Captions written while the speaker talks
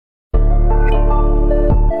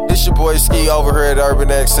boy Ski over here at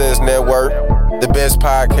Urban Access Network, the best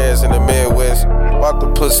podcast in the Midwest. About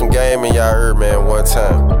to put some game in y'all ear, man, one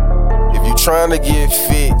time. If you trying to get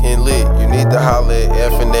fit and lit, you need to holler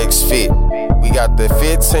at FNX Fit. We got the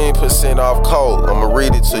 15% off code. I'ma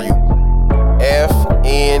read it to you.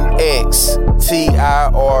 FNXTIRV.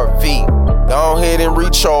 Go ahead and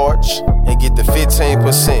recharge and get the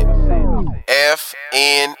 15%.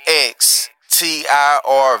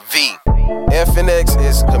 FNXTIRV. FNX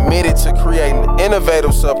is committed to creating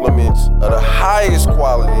innovative supplements of the highest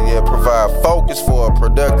quality that provide focus for a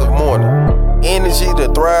productive morning, energy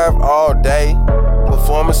to thrive all day,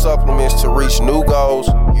 performance supplements to reach new goals,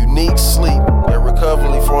 unique sleep and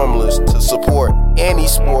recovery formulas to support any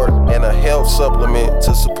sport, and a health supplement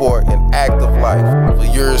to support an active life for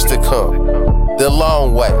years to come. The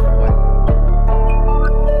long way.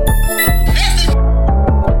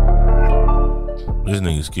 This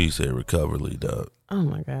nigga Ski said recovery, dog. Oh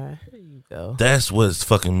my God. Here you go. That's what's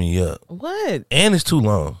fucking me up. What? And it's too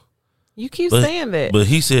long. You keep saying that. But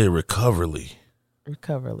he said recovery.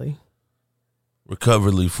 Recovery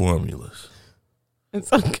formulas.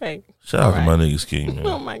 It's okay. Shout out to my nigga Ski, man.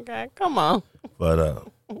 Oh my God. Come on. But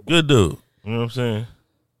good dude. You know what I'm saying?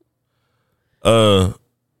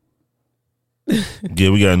 Yeah,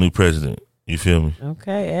 we got a new president. You feel me?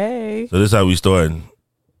 Okay, hey. So this is how we starting.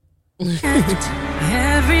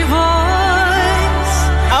 Every voice.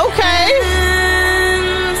 Okay.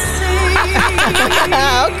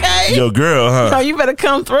 Okay. Yo, girl, huh? No, you better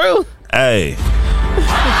come through. Hey. Till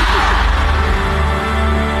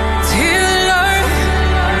earth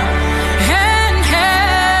and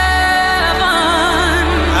heaven.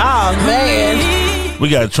 Oh, man. We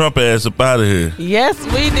got Trump ass up out of here. Yes,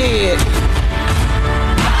 we did.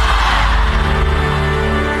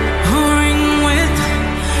 Ring with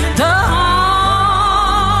the harmony.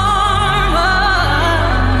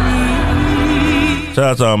 Shout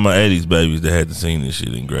out to all my 80s babies that had to sing this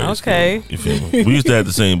shit in grade school. Okay. You feel me? We used to have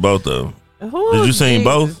to sing both of them. Oh, Did you sing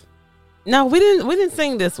Jesus. both? No, we didn't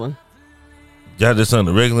sing this one. Y'all just sung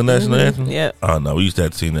the regular national anthem? Yep. Oh, no. We used to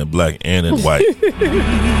have to sing that black and that white.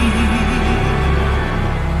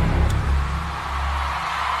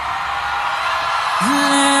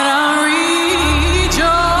 Let our rejoicing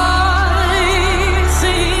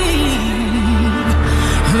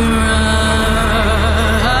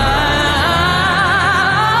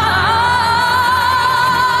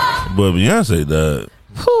But Beyonce,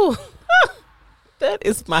 Whew. That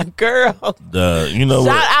is my girl. you know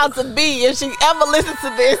Shout what? out to B if she ever listens to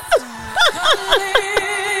this.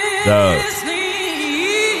 Dog.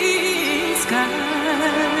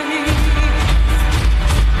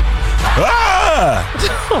 Ah!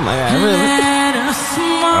 Oh my God, really?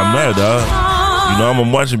 I'm mad, dog. You know I'm a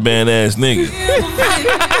marching band ass nigga.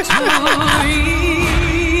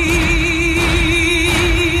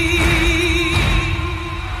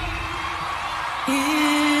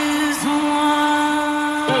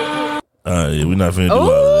 Yeah, we're not finna do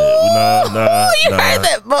all of that. You heard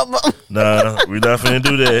that, Bubba. Nah, we're not finna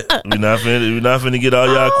do that. We're not finna get all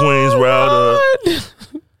y'all queens riled up.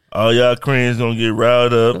 All y'all queens gonna get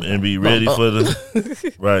riled up and be ready for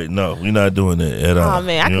the right. No, we're not doing that at all. Oh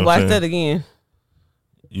man, I can watch that again.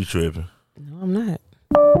 You tripping? No, I'm not.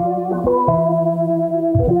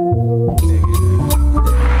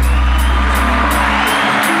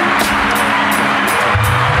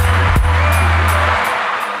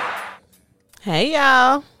 Hey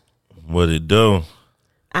y'all. What it do?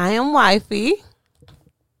 I am Wifey.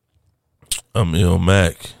 I'm Ill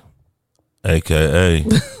Mac, aka.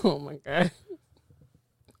 Oh my God.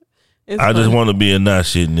 I just want to be a not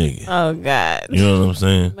shit nigga. Oh God. You know what I'm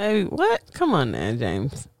saying? Maybe what? Come on now,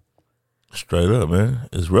 James. Straight up, man.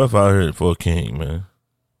 It's rough out here for a king, man.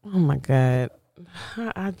 Oh my God.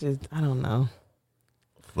 I don't know.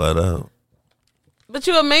 Flat out. But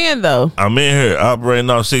you a man though. I'm in here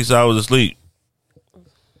operating off 6 hours of sleep.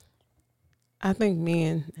 I think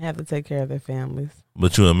men have to take care of their families.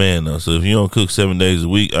 But you a man though, so if you don't cook 7 days a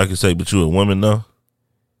week, I can say, but you a woman though.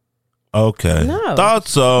 Okay, No. thought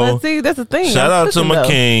so. But see, that's the thing. Shout I'm out to cooking, my though.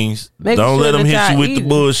 kings. Making Don't sure let them that hit y'all you with the eating.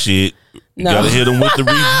 bullshit. You No. gotta hit them with the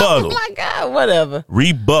rebuttal. Oh my God, whatever.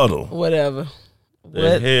 Rebuttal. Whatever. The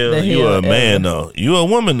What hell, the you hell a man ever. though. You a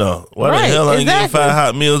woman though. Why Right, the hell I ain't exactly. getting 5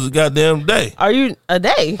 hot meals a goddamn day? Are you a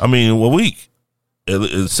day? I mean, a week.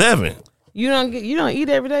 It's 7. You don't eat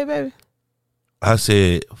every day, baby? I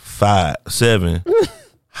said 5, 7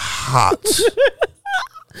 hot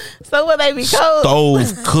So what they be cold?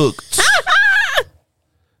 stove cooked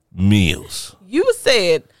meals. You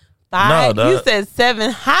said 5. No, You dog. said 7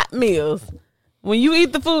 hot meals. When you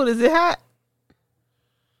eat the food, is it hot?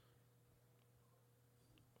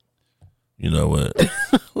 You know what?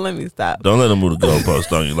 Let me stop. Don't let them move the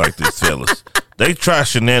goalpost on you like this, fellas. They try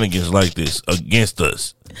shenanigans like this against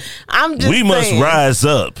us. I'm just We must saying, rise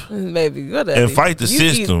up baby, whatever. and fight the You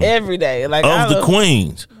system eat every day. Like of the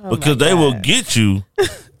queens Oh because my they will God. get you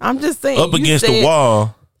I'm just saying. up you against the said-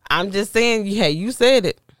 wall. I'm just saying. Hey, you said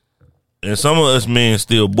it. And some of us men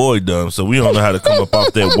still boy dumb, so we don't know how to come up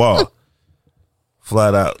off that wall.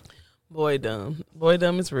 Flat out. Boy dumb. Boy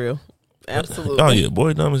dumb is real. Absolutely. Oh yeah,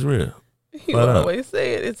 boy dumb is real. You flat out. always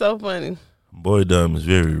say it. It's so funny. Boy dumb is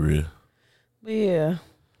very real. But yeah.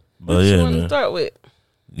 But What yeah, you want to man. start with?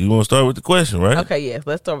 You want to start with the question, right? Okay, yes.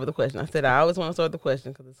 Let's start with the question. I said I always want to start with the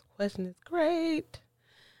question because this question is great.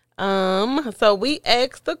 So we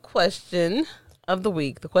asked the question of the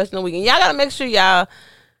week. The question of the week, and y'all gotta make sure y'all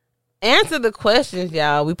answer the questions,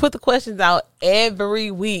 y'all. We put the questions out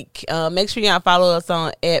every week. Make sure y'all follow us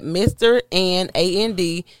on at Mr. and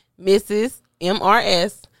AND Mrs.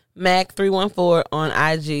 MRS Mac 314 on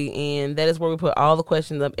IG, and that is where we put all the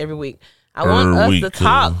questions up every week. I want us week, to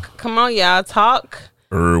talk. Come on, y'all, talk.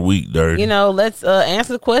 Week dirty. You know, let's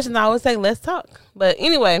answer the question. I always say, let's talk. But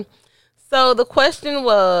anyway, so the question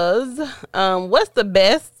was, what's the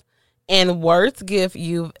best and worst gift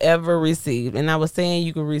you've ever received? And I was saying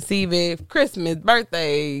you could receive it Christmas,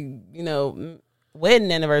 birthday, you know,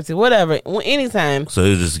 wedding anniversary, whatever, anytime. So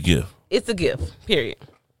it's just a gift. It's a gift, period.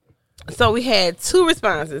 So we had 2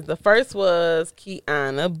 responses. The first was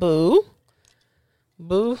Kiana Boo.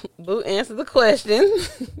 Boo answered the question.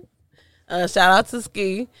 Shout out to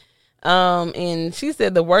Ski. And she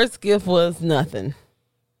said the worst gift was nothing.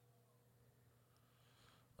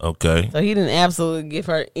 Okay. So he didn't absolutely give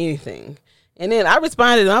her anything. And then I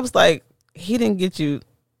responded and I was like, he didn't get you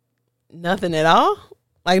nothing at all?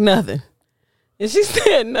 Like nothing. And she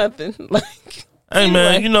said nothing. Like, Hey anyway.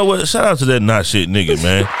 man, you know what? Shout out to that not shit nigga,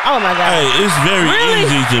 man. Oh my God. Hey, it's very Really?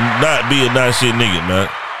 easy to not be a not shit nigga, man.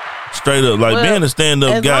 Straight up, like Well, being a stand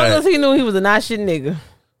up as guy. long as he knew he was a not shit nigga.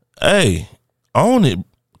 Hey, own it,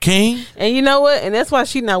 King. And you know what? And that's why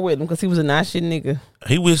she not with him, because he was a not shit nigga.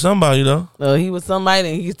 He with somebody though. He was somebody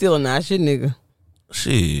and he's still a not shit nigga.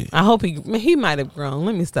 Shit, I hope he might have grown.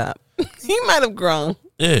 Let me stop. He might have grown.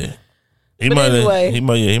 yeah. He But might anyway. have.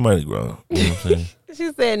 He might have grown. You know what I'm saying?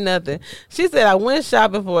 She said nothing. She said I went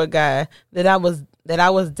shopping for a guy that I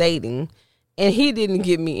was dating, and he didn't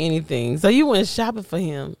get me anything. So you went shopping for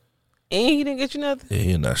him, and he didn't get you nothing. Yeah,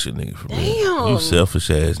 he a not shit nigga for real. Damn. You selfish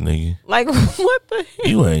ass nigga. Like what the hell?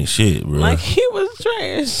 You ain't shit, bro. Like he was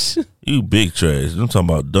trash. You big trash. I'm talking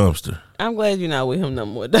about dumpster. I'm glad you're not with him no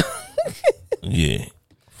more, though. Yeah,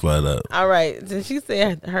 flat out. All right. So she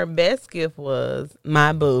said her best gift was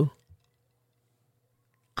my boo.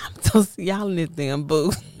 I'm so y'all in this damn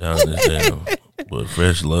boo. Y'all understand? But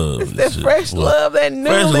fresh love. It's that is just- fresh boy. love, that new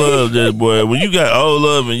Fresh love, just boy. When you got old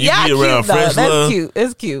love and you Y'all be around cute, though. fresh That's love, cute.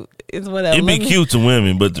 It's cute. It's whatever. it be Let me- cute to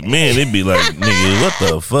women, but the men, it be like, nigga, what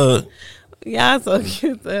the fuck? Y'all so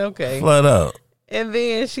cute. Okay. Flat out. And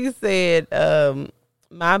then she said,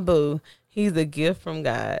 my boo, he's a gift from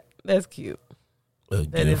God. That's cute. A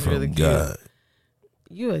That gift is from really cute. God.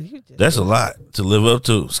 You just That's a lot to live up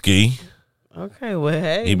to, Ski. okay. Well,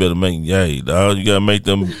 hey, You better make, dog. You gotta make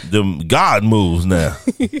them God moves now.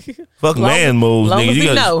 Fuck Long- man moves, long nigga. as You he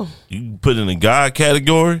got know. you put in the God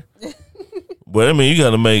category. But I mean, you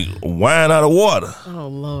gotta make wine out of water. oh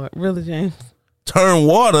Lord, really, James? Turn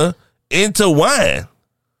water into wine.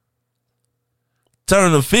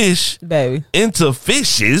 Turn the fish Baby, into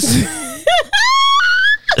fishes.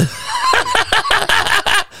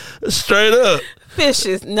 Straight up.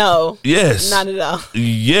 fishes? No, Yes. not at all.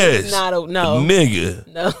 Yes. Not a no. Nigga.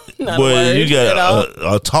 No, not a Boy, word you at all.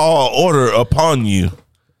 got a tall order upon you.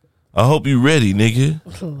 I hope you ready, nigga.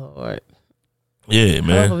 Lord, Yeah,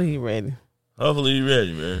 man. hopefully he ready. Hopefully you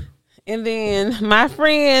ready, man. And then my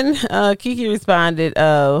friend Kiki responded,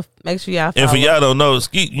 make sure y'all follow. And for y'all don't know,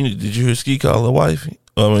 Ski, did you hear Ski call her wife?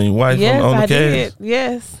 Wife Yes, on the I cast? did.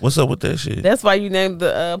 Yes. What's up with that shit? That's why you named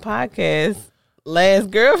the podcast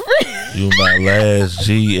Last Girlfriend. You my last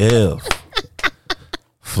GF.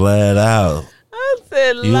 Flat out. I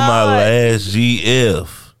said, You my Lord. last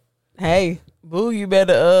GF. Hey, boo, you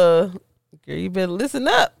better girl, you better listen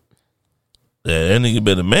up. Yeah, that nigga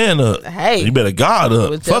better man up. Hey. You better God up.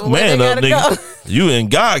 Whichever Fuck way man they up, gotta nigga. go. You in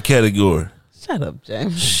God category. Shut up,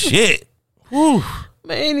 James. Shit. Whew.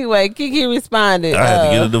 But anyway, Kiki responded. I had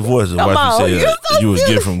to get a divorce. come Why on, she you said so you was a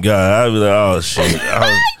silly. gift from God. I'd be like, oh shit.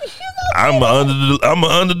 I'm a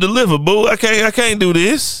under deliver, boo. I can't do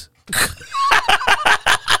this.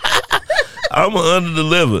 I'm a under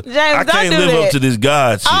deliver. James, I don't can't do live that. up to this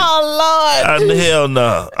God shit. Oh Lord. Hell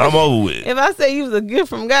no. I'm over with. If I say you was a gift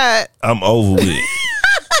from God, I'm over with.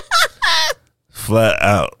 flat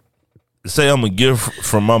out. Say I'm a gift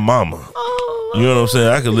from my mama. Oh, You know what I'm saying?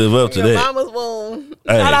 I could live up to your that. mama's womb.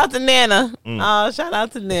 Hey. Shout out to Nana. Oh, shout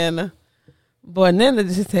out to Nana. Boy, Nana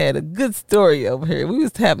just had a good story over here. We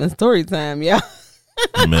was having story time, y'all.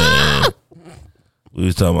 Man, we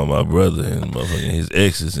was talking about my brother and motherfucking his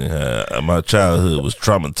exes and how my childhood was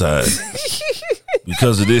traumatized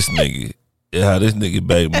because of this nigga. And how this nigga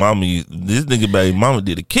baby mama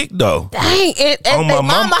did a kick though. Dang, at On my my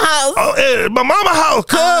mama house. Oh, at my mama house,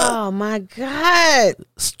 cuz. Oh my God.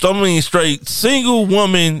 I mean, straight single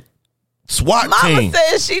woman SWAT Mama team.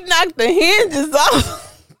 said she knocked the hinges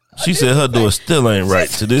off. She said her door still ain't right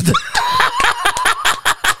to this day.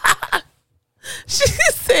 She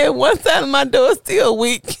said one side of my door is still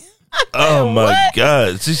weak. Oh my What?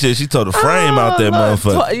 God. She said she tore the frame out that Lord.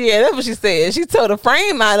 motherfucker. Yeah, that's what she said. She tore the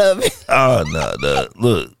frame out of it. Oh no, dog.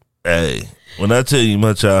 Look, hey, when I tell you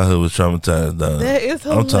my childhood was traumatized, dog, That is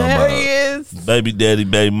I'm talking about hilarious. baby daddy,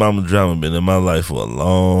 baby mama drama been in my life for a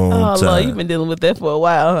long Oh, time. Lord, you've been dealing with that for a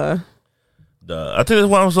while, huh? Dog, I think that's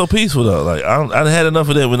why I'm so peaceful though. Like I had enough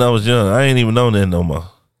of that when I was young. I ain't even known that no more.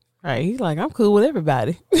 Right. He's like, I'm cool with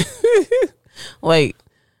everybody. Wait.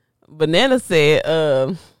 Banana said,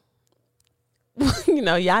 you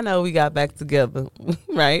know, y'all know we got back together,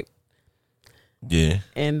 right? Yeah.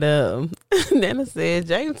 And Nana said,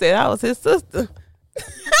 James said I was his sister.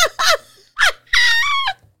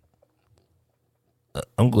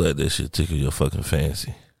 I'm glad that shit tickle your fucking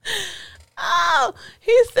fancy. Oh,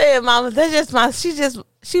 he said, Mama, that's just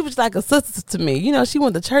she was like a sister to me. You know, she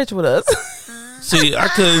went to church with us. See, I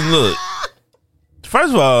couldn't look.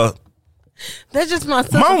 First of all, That's just my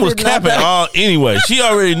sister. mom was sitting capping out there. all anyway. She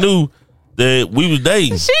already knew that we was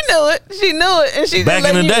dating. She knew it. She knew it. And she Back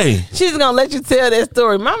just in let the you- day. She's gonna let you tell that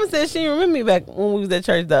story. Mama said she didn't remember me back when we was at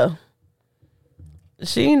church though.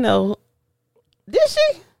 She didn't know. Did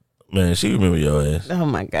she? Man, she remember your ass. Oh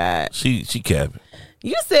my God. She capping.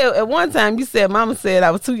 You said at one time you said Mama said I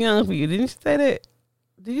was too young for you. Didn't you say that?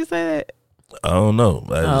 Did you say that? I don't know.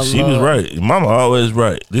 Oh, She was Lord. right. Mama always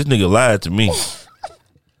right. This nigga lied to me.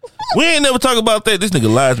 We ain't never talk about that. This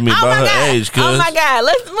nigga lied to me about her God. age, cuz. Oh my God.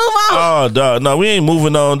 Let's move on. Oh, dog. No, we ain't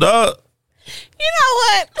moving on, dog. You know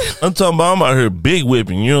what? I'm talking about I'm out here big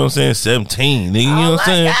whipping, you know what I'm saying? 17, nigga, you know Oh what I'm my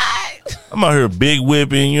saying? God. I'm out here big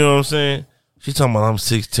whipping, you know what I'm saying? She talking about I'm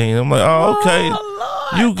 16. I'm like, oh, okay. Oh,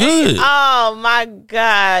 Lord. You good. Oh my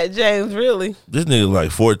God, James, really? This nigga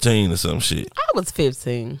like 14 or some shit. I was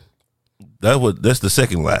 15. That's the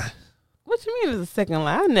second lie. What you mean is the second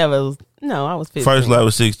lie? I never was. No, I was 15. First lie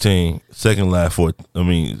was 16. Second lie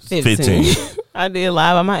 15. I did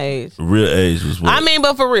lie by my age. Real age was what? I mean,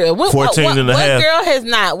 but for real, 14 and a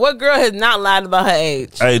half. What girl has not lied about her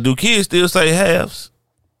age? Hey, do kids still say halves?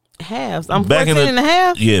 Halves. I'm Back 14 and a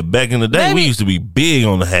half. Yeah, back in the day, we Baby. used to be big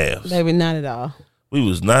on the halves. Baby, not at all. We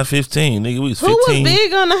was not 15, nigga. We was Who 15 was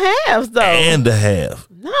big on the halves though? and a half.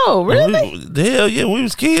 No, really. The hell yeah, we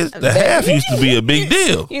was kids. The half used to be a big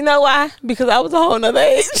deal. You know why? Because I was a whole nother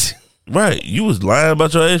age. Right. You was lying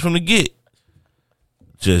about your age from the get.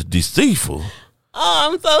 Just deceitful. Oh,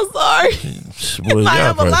 I'm so sorry. Boy, I y'all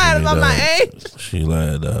ever lied pressing me, about my dog. age. She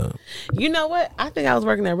lied, dog. You know what? I think I was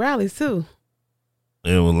working at Rally's too.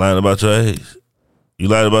 And was lying about your age. You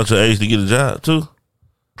lied about your age to get a job too?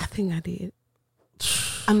 I think I did.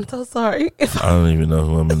 I'm so sorry if I don't even know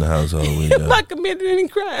who I'm in the household with. if I dog. committed any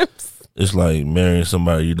crimes. It's like marrying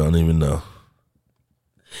somebody you don't even know.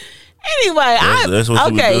 Anyway, That's what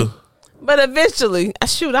you would do. But eventually, I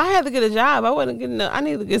had to get a job. I wasn't getting. I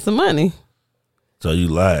needed to get some money. So you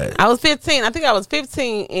lied. I was 15. I think I was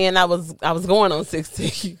 15, and I was going on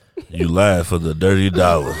 16. You lied for the dirty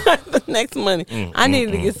dollar. The next money, I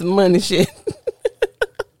needed to get some money. Shit.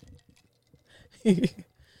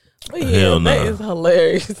 But yeah, Hell that nah. is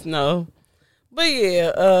hilarious. No, but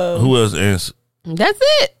yeah, Who else answered? that's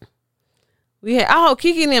it. We had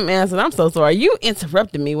Kiki and them answered. I'm so sorry. You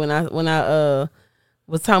interrupted me when I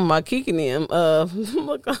was talking about Kiki and them.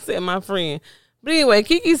 Look, I said my friend. But anyway,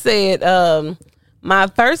 Kiki said my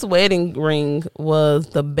first wedding ring was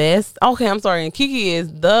the best. Okay, I'm sorry. And Kiki is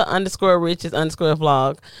the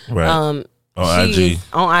 _richest_vlog. Right. On she IG. is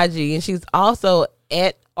on IG, and she's also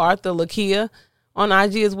at Arthur Lakia on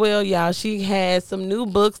IG as well, y'all. She has some new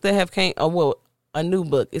books that have came. A new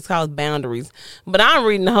book. It's called Boundaries. But I'm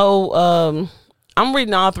reading the whole. I'm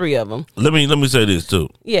reading all 3 of them. Let me say this too,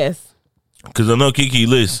 Yes. because I know Kiki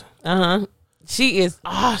listen. She is.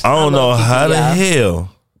 Oh, I don't know how the y'all.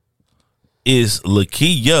 hell is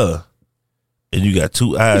Lakia, and you got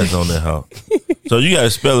 2 eyes on that hoe. So you got to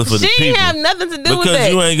spell it for the She people have nothing to do with because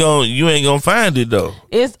that. you ain't gonna find it though.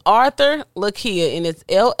 It's Arthur Lakia, and it's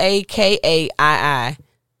Lakai.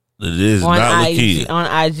 It is on not IG. Lakia. On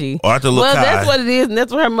IG. Arthur Well, Lakai. that's what it is, and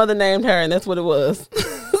that's what her mother named her, and that's what it was.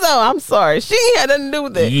 So I'm sorry, she ain't had nothing to do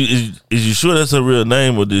with it. Is you sure that's her real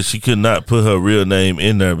name, or did she could not put her real name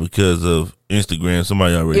in there because of Instagram?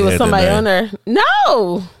 Somebody already It was had somebody that on name. there.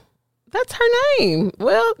 No, that's her name.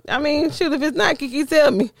 Well, I mean, shoot, if it's not, Kiki,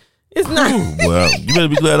 tell me. It's not. Well, you better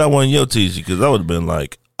be glad I wasn't your teacher, because I would have been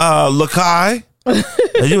like, Lakai.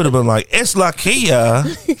 And you would have been like, it's Lakia.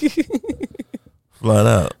 Flat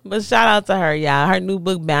out. But shout out to her, y'all. Her new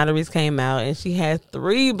book, Boundaries, came out, and she has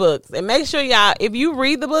 3 books. And make sure, y'all, if you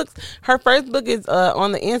read the books, her first book is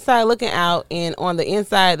on the inside, Looking Out, and on the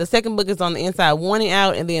inside, the second book is on the inside, Wanting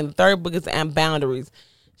Out, and then the third book is Boundaries.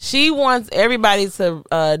 She wants everybody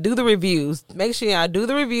to do the reviews. Make sure y'all do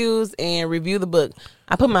the reviews and review the book.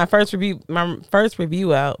 I put my first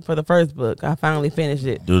review out for the first book. I finally finished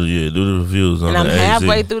it. Do the reviews on And I'm the AZ.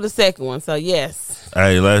 halfway through the second one, so yes.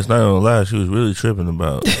 Hey, last night on live, she was really tripping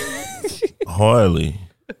about Harley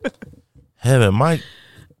having Mike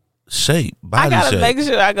shape, I body gotta shape. make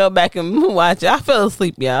sure I go back and watch it. I fell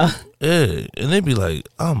asleep, y'all. Yeah, and they be like,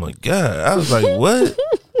 "Oh my god!" I was like, "What?"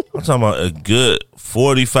 I'm talking about a good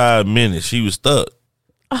 45 minutes. She was stuck,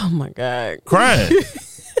 Oh my God. crying,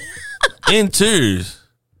 in tears,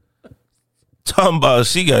 talking about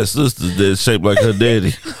she got sisters that shaped like her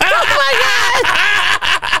daddy.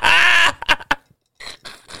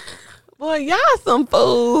 Boy, y'all some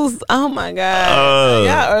fools. Oh my God. Oh.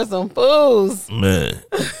 Y'all are some fools. Man,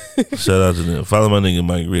 shout out to them. Follow my nigga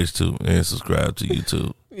Mike Rich too, and subscribe to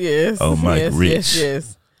YouTube. Yes. Oh, Mike yes, Rich.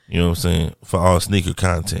 Yes. You know what I'm saying? For all sneaker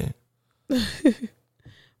content.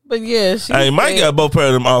 But yeah, she Hey, Mike got both pair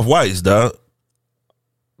of them off whites, dog.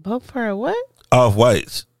 both her what? Off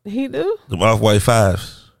whites, He do? them off white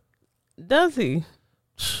 5s. Does he?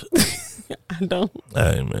 I don't.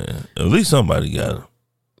 Hey man, at least somebody got them.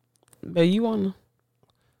 But you wanna?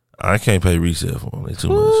 I can't pay resale for them. They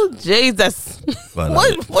too Ooh, much. Jesus. Find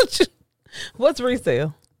out What's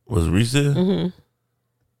resale? what's resale? Mm-hmm.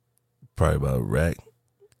 Probably about a rack.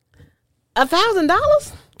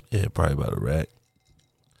 $1,000 Yeah, probably about a rack.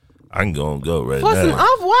 I can go and go right for some now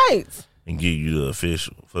off whites. and give you the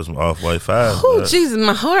official for some off white 5s. Oh dog. Jesus,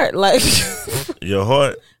 my heart! Like Your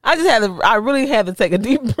heart I really had to take a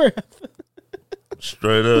deep breath.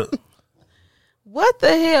 straight up. What the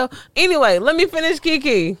hell? Anyway, let me finish,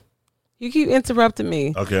 Kiki. You keep interrupting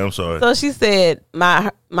me. Okay, I'm sorry. So she said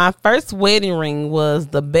my first wedding ring was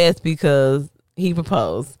the best because he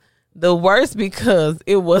proposed. The worst because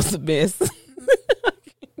it was the best.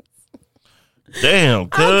 Damn, I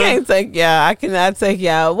cuz. can't take y'all. I cannot take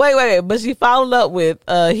y'all. Wait. But she followed up with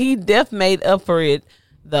he def made up for it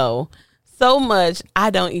though. So much I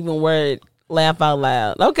don't even wear it. Laugh out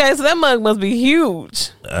loud. Okay, so that mug must be huge.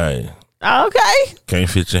 Hey, Okay. can't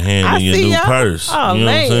fit your hand I in your see new y'all. purse. Oh, you know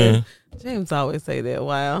man. what I'm saying? James always say that.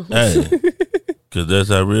 Wow. Hey, because that's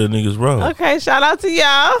how real niggas roll. Okay, shout out to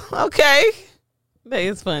y'all. Okay.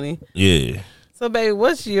 Babe, it's funny. Yeah. So, baby,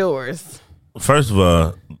 what's yours? First of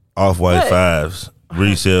all, off white What? 5s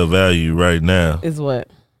resale value right now Is what?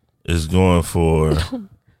 is going for.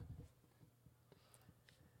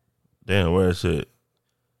 Damn, where is it?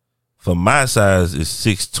 For my size, it's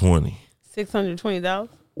 $620. $620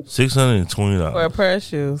 $620. for a pair of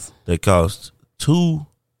shoes. They cost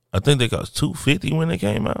I think they cost $250 when they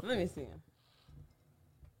came out. Let me see them.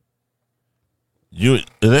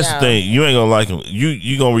 And that's Yeah. the thing. You ain't gonna like them.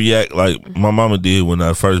 You gonna react like my mama did when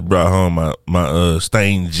I first brought home my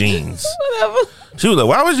stained jeans. Whatever. She was like,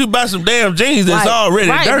 "Why would you buy some damn jeans that's already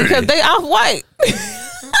dirty?" Because they off white.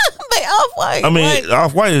 They off white. I mean,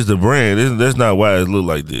 Off White is the brand. That's not why it look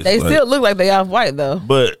like this. they Like, still look like they off white though.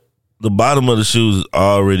 but the bottom of the shoes is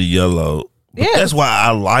already yellow. But Yeah. that's why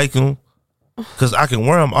I like them, because I can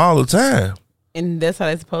wear them all the time. And that's how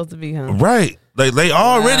they supposed to be, huh? Right? They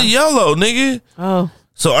already yellow, nigga. Oh.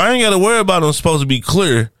 So I ain't got to worry about them supposed to be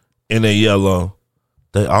clear and they yellow.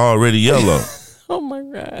 They already yellow. Oh my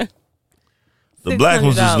God. The black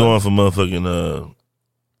ones is $600. going for motherfucking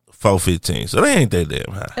 $415. So they ain't that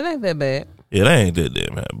damn high. It ain't that bad. Yeah, they ain't that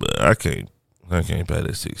damn high. But I can't pay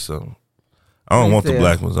that $6 something. I don't want the Resale.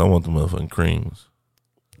 black ones. I want the motherfucking cream ones.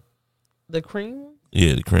 The cream?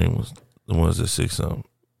 Yeah, the cream ones. The ones that $6 something.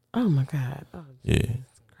 Oh my God. Oh Yeah.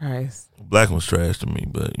 Christ. Black ones trash to me,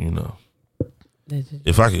 but you know. Did you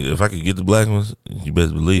If I could get the black ones, you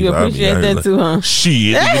best believe I'll be appreciate out here that too, huh?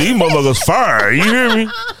 Shit, nigga, these motherfuckers fire. You hear me?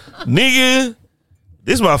 Nigga,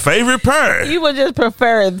 this is my favorite pair. You would just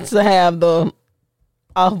prefer to have the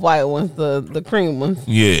off white ones, the cream ones.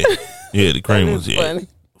 Yeah. Yeah, the cream That ones, is yeah. funny.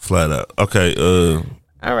 Flat out. Okay,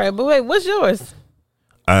 All right, but wait, what's yours?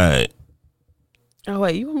 all right. Oh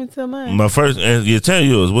wait, you want me to tell mine? My first answer, yeah, tell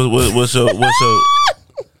yours. What's your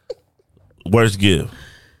worst gift?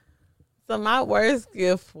 So my worst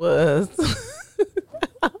gift was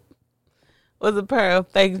a pair of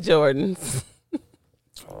fake Jordans.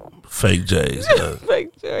 Fake J's.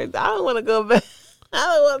 Fake Jordans. I don't want to go back. I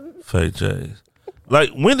don't want. Fake J's.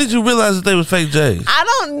 Like, when did you realize that they was fake J's? I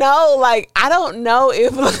don't know. Like, I don't know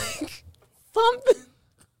if like something.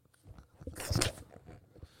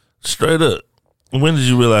 Straight up. When did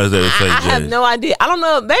you realize they were fake I J's? have no idea. I don't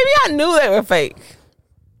know. Maybe I knew they were fake.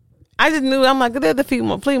 I just knew. I'm like, they're at the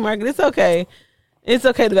flea market. It's okay. It's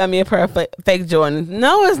okay to buy me a pair of fake Jordans.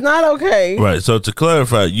 No, it's not okay. Right. So to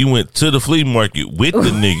clarify, you went to the flea market with the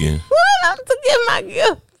nigga What? I'm to get my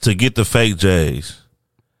gift. to get the fake J's,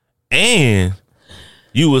 and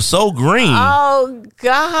you were so green Oh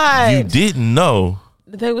God! you didn't know.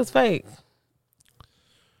 That they was fake.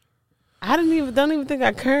 I don't even think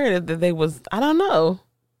I cared that they was. I don't know.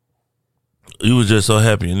 You was just so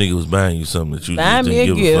happy your nigga was buying you something that you Buy just me a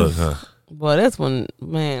didn't give a gift. fuck, huh? Boy, that's when,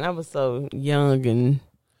 man, I was so young and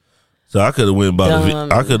So I could have went and bought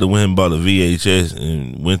Dumb. I could have went and bought a VHS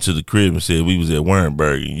and went to the crib and said we was at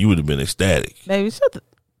Wernberg and you would have been ecstatic. baby, shut the.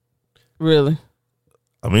 Really?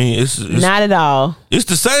 I mean, it's Not at all. it's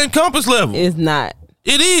the same compass level. It's not.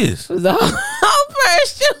 It is. It was a whole pair of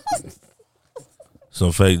shoes.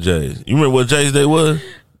 Some fake J's. You remember what J's they was?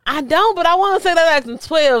 I don't, but I want to say they're like some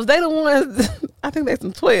 12s. They the ones. I think they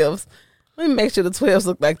some 12s. Let me make sure the 12s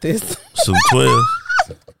look like this. Some 12.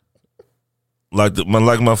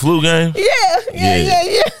 like my flu game?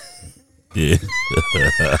 Yeah. Yeah.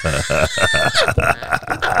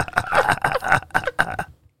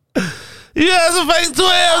 You had some fake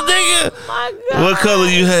 12, nigga. My God. What color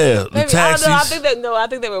you have? The Maybe, taxis? I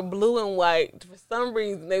think they were blue and white. For some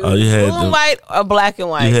reason, they were Oh, you had blue and them- white or black and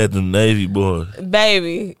white. You had them Navy boys.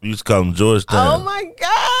 Baby. We used to call them Georgetown. Oh my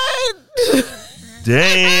God.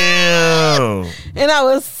 Damn. And I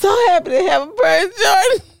was so happy to have a pair of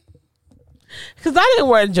Jordan. Because I didn't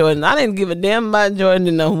wear Jordan. I didn't give a damn about Jordan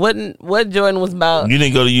to know what Jordan was about. You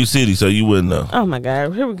didn't go to U City, so you wouldn't know. Oh my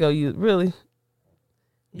God. Here we go. You really?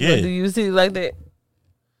 You Yeah. Do you see it like that?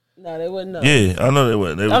 No, they wouldn't know. Yeah, I know they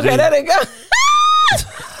wouldn't. They was Okay, there there. they go.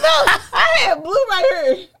 No, I had blue right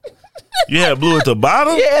here. You had blue at the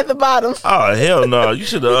bottom? Yeah, at the bottom. Oh, hell no. You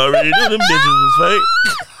should have already knew them bitches was fake.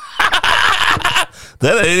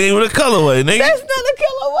 That ain't even a colorway, nigga. That's not a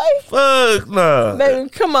colorway. Fuck nah. Baby,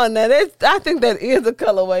 come on now. I think that is a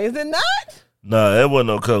colorway. Is it not? Nah, that wasn't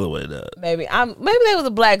no colorway, dog. Maybe they was a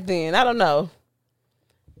black then. I don't know.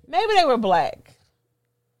 Maybe they were black.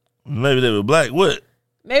 Maybe they were black. What?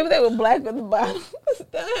 Maybe they were black at the bottom.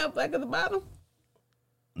 They don't have black at the bottom.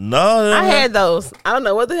 No. I had those. I don't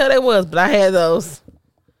know what the hell they was, but I had those.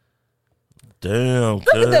 Damn,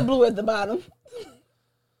 Look at that blue at the bottom.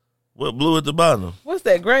 What blue at the bottom? What's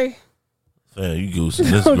that, gray? Fam, you goosing.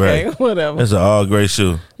 This is Okay, great. whatever. That's an all gray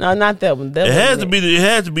shoe. No, not that one. That It had wasn't to be. It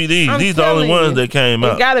had to be these. I'm These the only telling ones you. that came It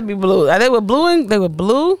out. gotta be blue. They were blue. They were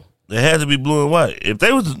blue. It had to be blue and white. If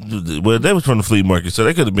they was, well, they was from the flea market, so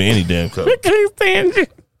they could have been any damn color. I can't stand you.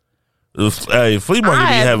 Hey, flea market be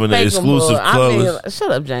I had having to the fake 'em, exclusive boy. colors. I mean,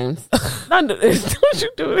 shut up, James. Don't do this. Don't you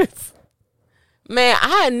do this. Man,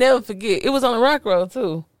 I never forget. It was on the Rock Road,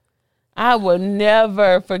 too. I will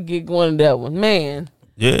never forget going to that one. Man.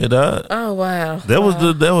 Yeah, dog. Oh, wow. That was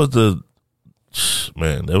the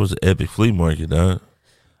man. That was the epic flea market, dog.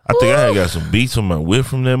 I think I had got some beats on my whip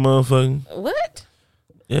from that motherfucker. What?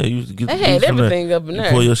 Yeah, you used to get They the had beats from everything that. up in You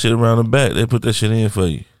there. pull your shit around the back. They put that shit in for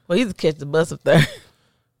you. Well, you used to catch the bus up there.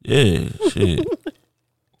 Yeah, shit.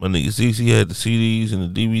 My nigga CC had the CDs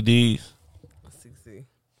and the DVDs. CC.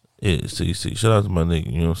 Yeah, CC. Shout out to my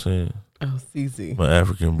nigga. You know what I'm saying? Oh, CC. My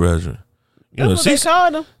African brethren. You know, That's what they CC,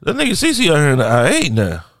 called them. that nigga CC out here in the I-8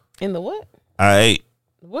 now. In the what? I-8.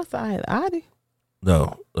 What's the Audi?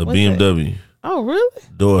 No, a What's BMW. Oh, really?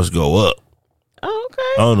 Doors go up. Oh, I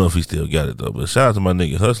okay. don't know if he still got it though, but shout out to my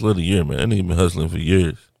nigga Hustler of the Year, man. That nigga been hustling for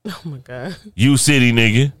years. Oh, my God. U City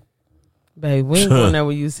nigga. Babe, we ain't going there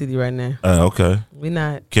with U City right now. Okay. We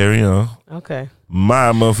not. Carry on. Okay.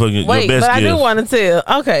 My motherfucking Wait, your best but I gift. do want to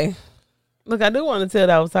tell. Okay. Look, I do want to tell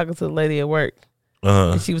that I was talking to a lady at work.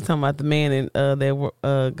 Uh-huh. And she was talking about the man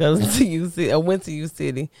that goes to U City, went to U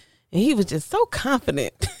City, and he was just so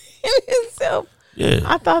confident in himself. Yeah.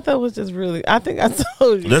 I thought that was just really. I think I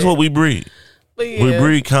told you. That's that. what we breed. But yeah, We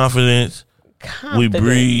breed confidence. confident. We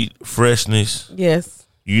breed freshness. Yes,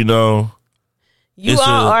 You know, you It's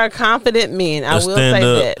all a- are confident men. I a will say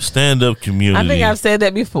that. stand up community. I think I've said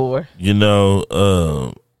that before. You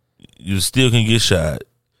know, you still can get shot.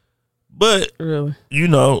 But Really, you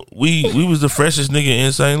know, we was the freshest nigga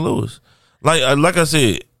in St. Louis. Like I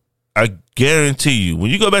said, I guarantee you,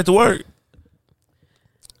 when you go back to work,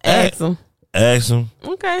 Ask them. ask them,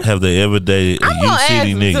 Okay. have they ever dated a I'm gonna U-City ask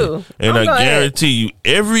them, nigga? too. And I'm I gonna guarantee you,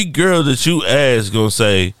 every girl that you ask gonna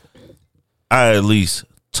say, I at least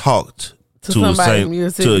talked To to a somebody from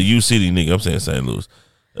U-City. to a U-City nigga. I'm saying St. Louis.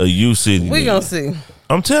 A U-City We nigga. gonna see.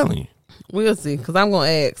 I'm telling you. We'll see. Because I'm gonna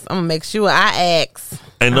ask. I'm gonna make sure I ask.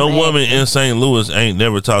 Ain't no I'm woman asking. in St. Louis ain't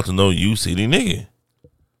never talked to no U-City nigga.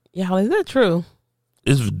 Y'all, is that true?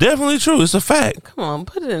 It's definitely true. It's a fact. Come on,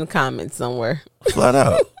 put it in the comments somewhere. Flat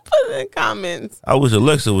out. Put it in the comments. I wish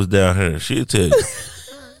Alexa was down here. She'd tell you.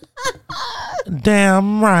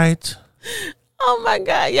 Damn right. Oh my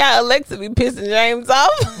God. Y'all, Alexa be pissing James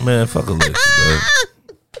off. Man, fuck Alexa, bro.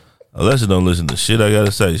 Alexa don't listen to shit I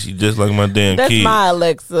gotta say. She just like my damn That's kid. my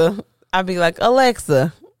Alexa. I be like,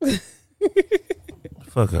 Alexa,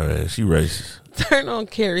 Fuck her ass. She racist. turn on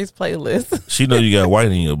Carrie's playlist. She know you got white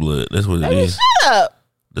in your blood. That's what it Baby, is. shut up.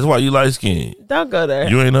 That's why you light skinned. Don't go there.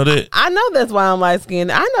 You ain't know that? I know that's why I'm light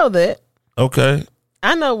skinned. I know that. Okay.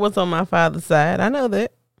 I know what's on my father's side. I know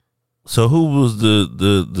that. So who was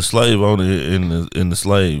the slave owner in the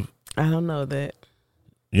slave? I don't know that.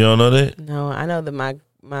 You don't know that? No, I know that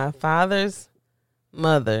my father's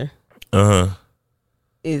mother Uh-huh.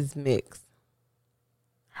 is mixed.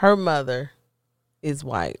 Her mother is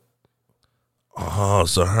white. Oh,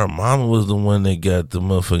 so her mama was the one that got the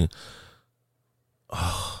motherfucking.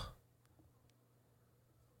 Oh.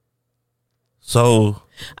 So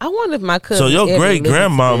I wonder if my cousin. your Eddie great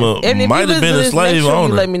grandmama listens to this. And if might you have been listen a to this, make slave sure owner.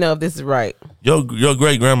 You let me know if this is right. your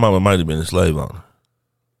great grandmama might have been a slave owner.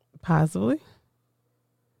 Possibly.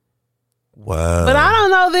 Wow. But I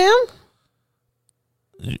don't know them.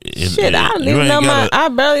 Shit, I don't even know I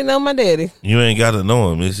barely know my daddy. You ain't got to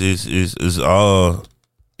know him. It's all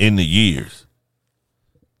in the years.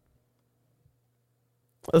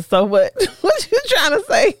 So what? What you trying to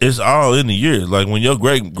say? It's all in the years. Like when your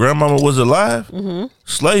great grandmama was alive,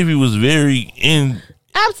 slavery was very in.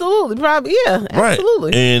 Absolutely, probably, yeah,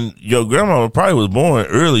 absolutely. Right. And your grandmama probably was born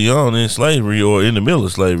early on in slavery or in the middle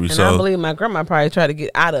of slavery. And so I believe my grandma probably tried to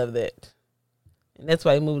get out of that, and that's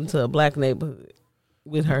why he moved into a black neighborhood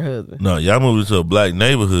with her husband. no, y'all moved into a black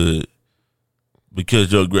neighborhood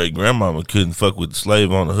because your great grandmama couldn't fuck with the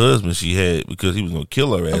slave on the husband she had because he was gonna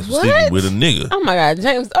kill her ass for What? sleeping with a nigga. Oh my God,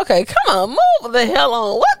 James. Okay, come on, move the hell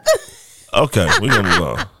on. What the? Okay, we gonna move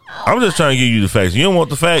on. I'm just trying to give you the facts. You don't want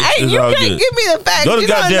the facts? Hey, It's you all can't good. give me the facts. Go to you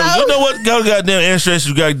don't goddamn. You know what? Go to goddamn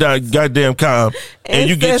ancestry.com and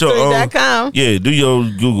you get your own. Ancestry.com. Yeah, do your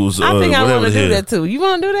Googles. I think I whatever want to the do hell. that too. You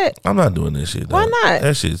want to do that? I'm not doing that shit. Why dog. not?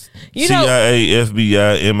 That shit's You know- CIA,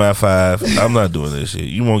 FBI, MI5. I'm not doing that shit.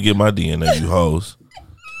 You won't get my DNA, you hoes.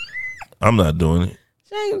 I'm not doing it.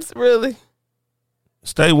 James, really?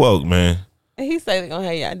 Stay woke, man. And he say they gonna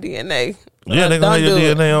have your DNA. Yeah, they're gonna have your Don't do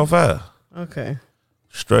it. DNA on fire. Okay,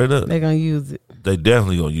 Straight up. they gonna use it. They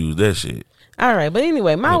definitely gonna use that shit. All right, but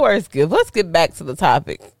anyway, my worst gift. Let's get back to the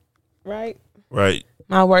topic, right? Right.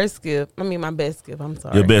 My worst gift. I mean, my best gift. I'm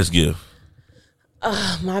sorry. Your best gift.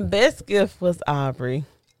 My best gift was Aubrey.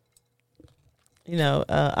 You know,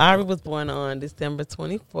 Aubrey was born on December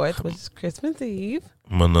 24th, which is Christmas Eve.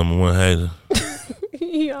 My number one hater.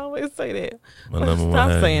 You always say that. My But number one stop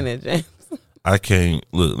hater. saying that, James. I can't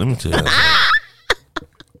look. Let me tell you. something.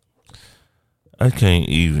 I can't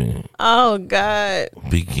even Oh God,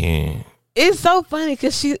 begin. it's so funny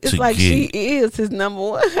because it's To like get- she is his number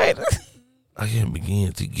one hater. I can't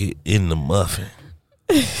begin to get in the muffin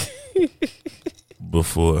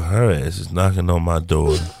before her ass is knocking on my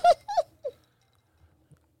door.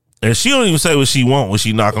 And she don't even say what she want when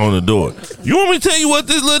she knock on the door. You want me to tell you what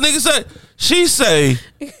this little nigga say? She say,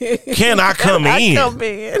 "Can I come in?" Come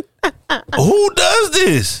in Who does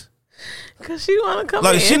this? because she want to come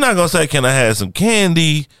Like in. she not gonna say, "Can I have some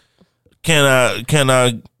candy? Can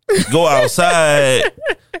I go outside?"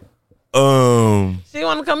 She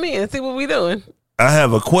want to come in and see what we doing. I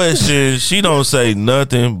have a question. She don't say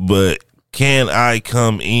nothing but, "Can I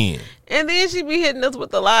come in?" And then she be hitting us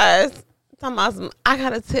with the lies. Talking about some, I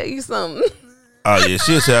gotta tell you something. Oh yeah,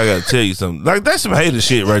 she'll say, "I gotta tell you something." Like that's some hater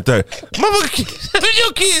shit right there.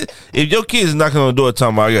 Motherfucker, if your kids knocking on the door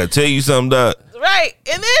talking about, "I gotta tell you something," dog, Right.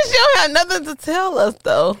 And then she don't have nothing to tell us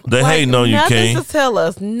though. They hating on you, nothing King. to tell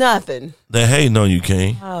us. Nothing. they hating on you,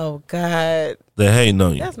 King. Oh God. They hating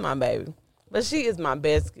on you. That's my baby. But she is my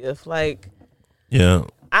best gift. Like Yeah,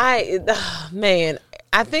 man,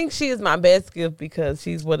 I think she is my best gift because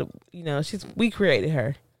she's we created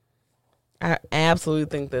her. I absolutely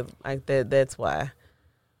think that's why.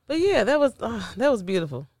 But yeah, that was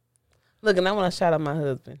beautiful. Look, and I want to shout out my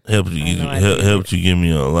husband. helped you. I know I did. Helped you give me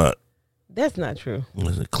a lot. That's not true.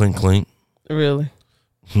 Was it clink clink? Really,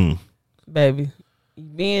 Hmm. baby,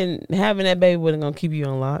 having that baby wasn't gonna keep you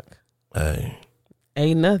on lock. Hey.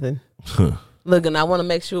 Ain't nothing. Look, and I want to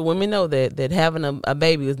make sure women know that having a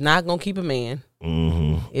baby is not gonna keep a man.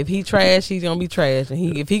 Mm-hmm. If he trash, he's gonna be trash,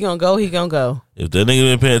 and if he gonna go, he gonna go. If that nigga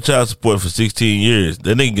been paying child support for 16 years,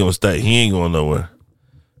 that nigga gonna stay. He ain't going nowhere.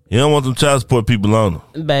 He don't want them child support people on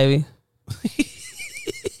him. Baby.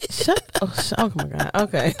 Oh my God.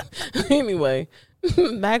 Okay. Anyway,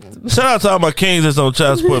 back to Shout out to all my kings that's on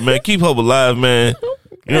child support, man. Keep hope alive, man.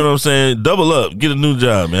 You know what I'm saying? Double up. Get a new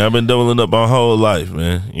job, man. I've been doubling up my whole life,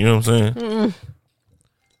 man. You know what I'm saying?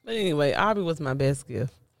 But anyway, Aubrey was my best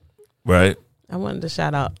gift. Right? I wanted to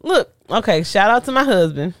shout out. Look, okay, shout out to my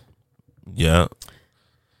husband. Yeah.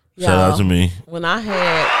 Y'all, Shout out to me. When I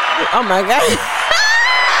had, oh my God.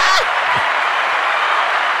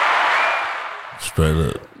 Straight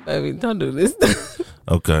up. Baby, don't do this.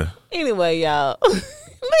 Okay. Anyway, y'all.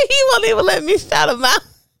 He won't even let me shout him out.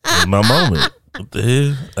 It's my moment. What the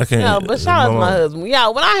hell? I can't. No, but it's shout out to my moment. husband.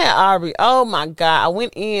 Y'all, when I had Aubrey, oh my God, I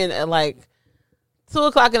went in at like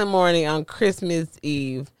 2:00 in the morning on Christmas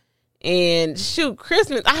Eve. And shoot,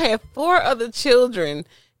 Christmas, I had 4 other children.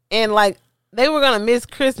 And like, they were going to miss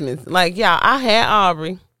Christmas. Like, y'all, I had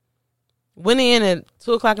Aubrey. Went in at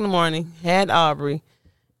 2:00 in the morning, had Aubrey.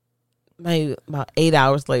 Maybe about 8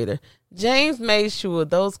 hours later, James made sure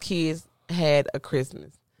those kids had a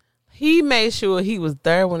Christmas. He made sure he was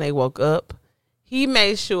there when they woke up. He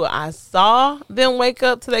made sure I saw them wake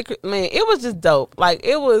up to their, man, it was just dope. Like,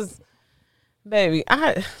 it was, baby,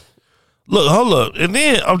 Look, hold up. And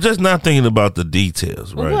then I'm just not thinking about the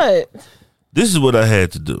details, right? What? This is what I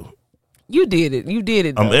had to do. You did it. You did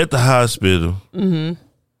it, though. I'm at the hospital with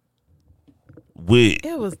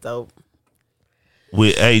It was dope.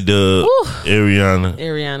 A-Dub, Ariana,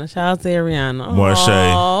 Ariana. Shout out to Ariana. Marsha.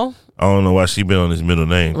 Aw. I don't know why she been on his middle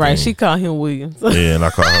name. Right, thing. she called him Williams. Yeah, and I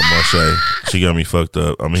call her Marsha. She got me fucked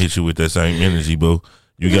up. I'm gonna hit you with that same energy, boo.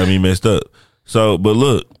 You got me messed up. So, but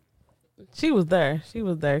look, She was there. She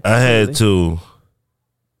was there. I had to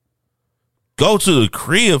go to the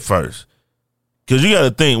crib first. Cause you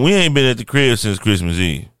gotta think, we ain't been at the crib since Christmas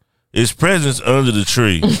Eve. It's presents under the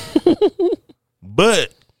tree.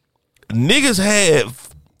 But niggas had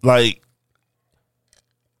like,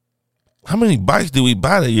 how many bikes did we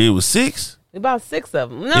buy that year? It was 6? We bought 6 of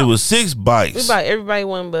them. No, It was 6 bikes. we bought everybody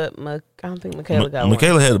one, but I don't think Michaela got one.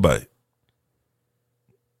 Michaela had a bike.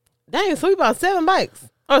 Dang, so we bought 7 bikes.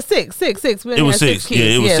 Or 6. We It was had 6. kids. Yeah,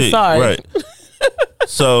 it was 6. Sorry. Right.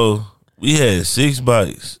 So we had 6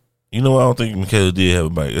 bikes. You know, I don't think Michaela did have a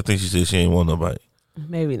bike. I think she said she ain't want no bike.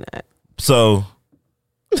 Maybe not. So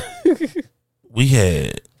we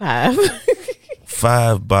had 5.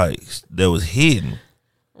 5 bikes that was hidden.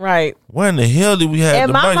 Right. Where in the hell did we have At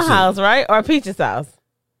the Mama's bikes? house, right? Or Peach's house.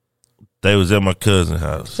 They was at my cousin's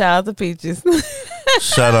house. Shout out to Peaches.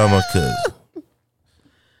 Shout out my cousin.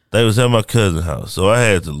 They was at my cousin's house. So I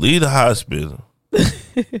had to leave the hospital.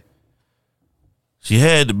 She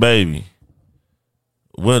had the baby.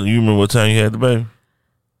 What, you remember what time you had the baby?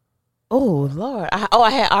 Oh, Lord. I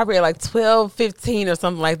had Aubrey at like 12:15 or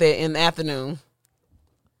something like that in the afternoon.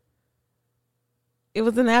 It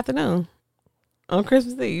was in the afternoon. On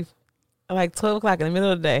Christmas Eve. At like 12 o'clock in the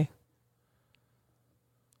middle of the day.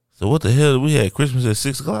 So what the hell did we have Christmas at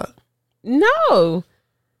 6 o'clock? No.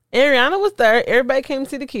 Ariana was there. Everybody came to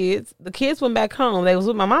see the kids. The kids went back home. They was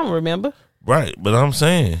with my mama, remember? Right, but I'm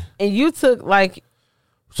saying. And you took like,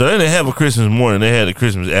 So they didn't have a Christmas morning. They had a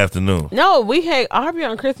Christmas afternoon. no, we had Aubrey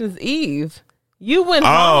on Christmas Eve. You went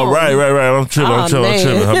Oh, home. right. I'm tripping. Oh,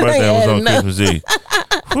 man. Her birthday was on Yeah, no. Christmas Eve.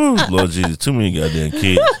 Whew, Lord Jesus, too many goddamn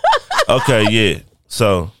kids. Okay, yeah.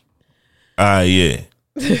 So, yeah.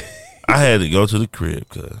 I had to go to the crib,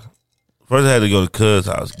 cuz. First, I had to go to cuz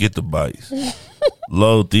house, get the bikes,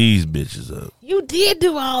 load these bitches up. You did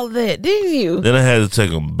do all that, didn't you? Then I had to take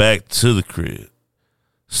them back to the crib.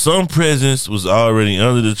 Some presents was already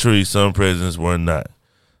under the tree. Some presents were not.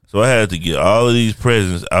 So I had to get all of these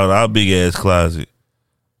presents out of our big ass closet,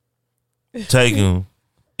 take them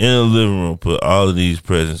in the living room, put all of these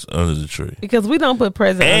presents under the tree. Because we don't put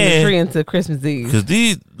presents on the And- tree until Christmas Eve. Because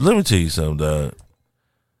let me tell you something, dog.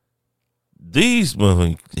 These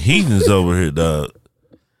motherfucking heathens over here, dog,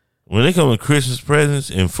 when they come with Christmas presents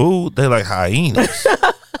and food, they like hyenas.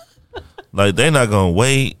 Like, they not going to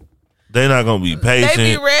wait. They not going to be patient.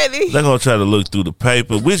 They be ready. They're going to try to look through the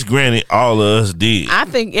paper, which granted all of us did. I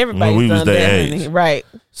think everybody's When we was done their that, age. honey. Right.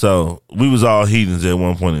 So we was all heathens at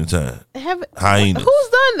one point in time. Hyenas. Who's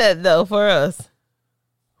done that though for us?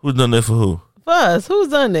 Who's done that for who? For us, who's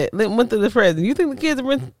done that? Went through the present. You think the kids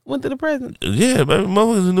went through the present? Yeah, baby,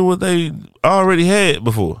 motherfuckers knew what they already had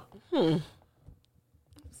before.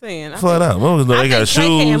 Saying, Flat out. Motherfuckers know they got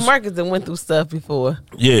K and shoes. Marcus have went through stuff before.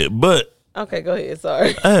 Yeah, but Okay, go ahead.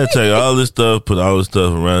 Sorry. I had to take all this stuff, put all this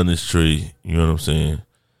stuff around this tree. You know what I'm saying?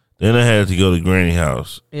 Then I had to go to Granny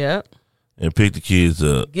house Yep. and pick the kids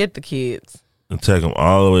up Get the kids. and take them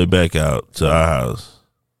all the way back out to our house.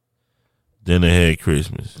 Then they had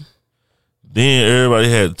Christmas. Then everybody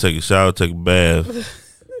had to take a shower, take a bath,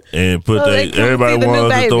 and put So they come everybody see the new wanted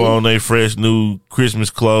to throw baby. on their fresh new Christmas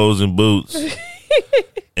clothes and boots.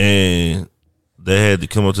 And they had to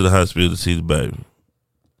come up to the hospital to see the baby.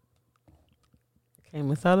 Came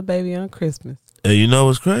and saw the baby on Christmas. And you know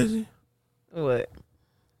what's crazy? What?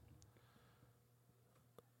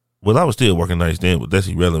 Well, I was still working nights then, but that's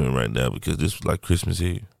irrelevant right now because this was like Christmas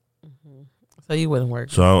Eve. So you wouldn't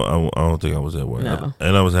work. So I don't think I was at work. No.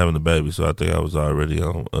 And I was having a baby, so I think I was already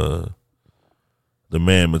on the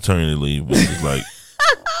man maternity leave, which is like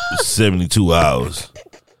 72 hours.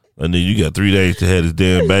 And then you got 3 days to have this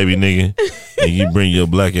damn baby, nigga, and you bring your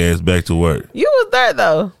black ass back to work. You was there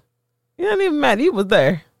though. It don't even matter. You was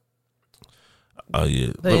there Oh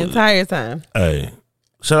yeah. the entire time. Hey,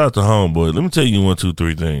 shout out to Homeboy. Let me tell you 1, 2,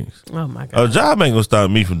 3 things. Oh my god. A job ain't gonna stop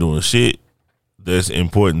me from doing shit that's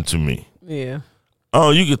important to me. Yeah.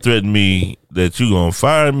 Oh, you can threaten me that you gonna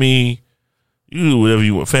fire me. You do whatever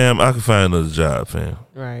you want, fam. I can find another job, fam.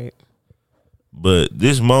 Right. But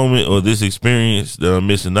this moment or this experience that I'm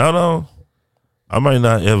missing out on, I might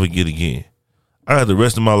not ever get again. I got the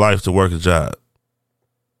rest of my life to work a job.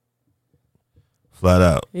 Flat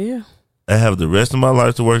out. Yeah. I have the rest of my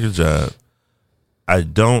life to work a job. I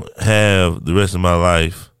don't have the rest of my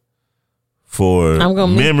life for I'm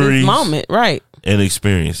gonna miss memories this moment. Right. and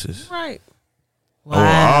experiences. Right. I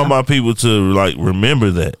want all my people to like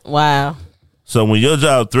remember that. Wow. So when your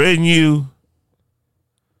job threaten you,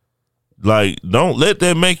 like don't let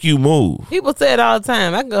that make you move. People say it all the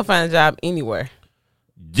time. I can go find a job anywhere.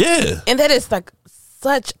 Yeah. And that is like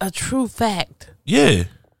such a true fact. Yeah.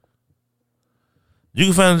 You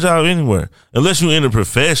can find a job anywhere. Unless you're in a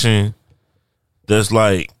profession that's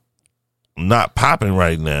like not popping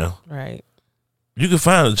right now. Right. You can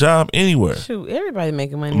find a job anywhere. Shoot, everybody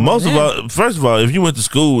making money. Most right of now. all, first of all, if you went to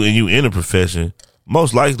school and you in a profession,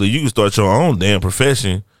 most likely you can start your own damn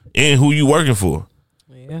profession in who you working for.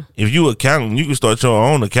 Yeah. If you accountant, you can start your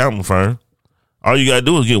own accounting firm. All you gotta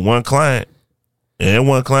do is get one client, and that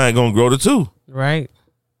one client gonna grow to 2. Right.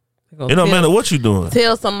 It don't matter what you doing.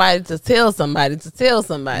 Tell somebody to tell somebody to tell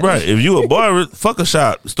somebody. Right. If you a barber, fuck a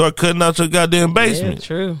shop. Start cutting out your goddamn Yeah, basement.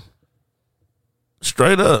 true.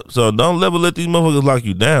 Straight up. So don't ever let these motherfuckers lock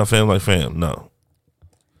you down, fam. Like, fam, no.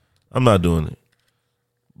 I'm not doing it.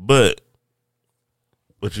 But,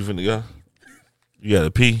 what you finna go? You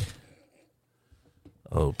gotta pee?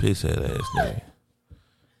 Oh, piss that ass nigga.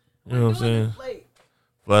 You know what I'm saying?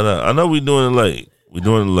 Flat out. I know we doing it late. We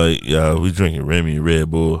doing it late, y'all. We drinking Remy and Red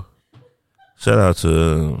Bull. Shout out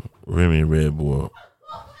to Remy and Red Bull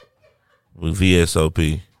with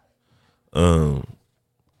VSOP.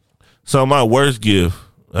 So my worst gift,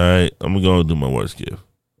 all right, I'm going to do my worst gift.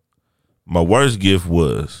 My worst gift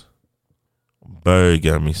was Bird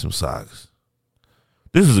got me some socks.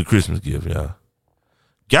 This was a Christmas gift, y'all.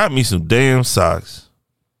 Got me some damn socks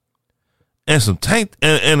and some tank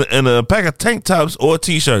and a pack of tank tops or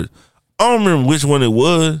t-shirts. I don't remember which one it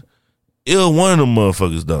was. It was one of them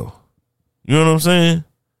motherfuckers though. You know what I'm saying?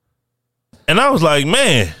 And I was like,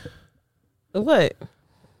 man, What?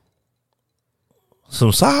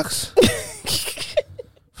 some socks?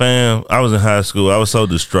 Fam, I was in high school. I was so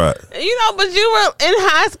distraught. You know, but you were in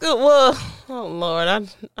high school. Well, oh Lord,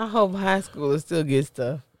 I hope high schoolers still get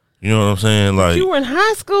stuff. You know what I'm saying? Like, You were in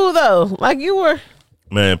high school though, like you were.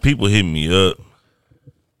 man, people hit me up.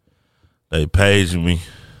 They paged me.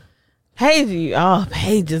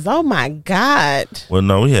 Pages. Oh my God. Well,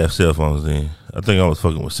 no, we have cell phones then. I think I was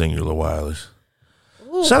fucking with Singular Wireless.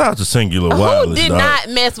 Ooh. Shout out to Singular Wireless. Who did dog. not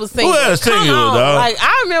mess with Singular? Who had a Singular, Come on. dog? Like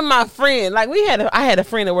I remember my friend. Like I had a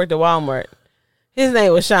friend that worked at Walmart. His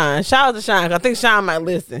name was Sean. Shout out to Sean. I think Sean might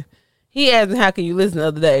listen. He asked me, "How can you listen?" The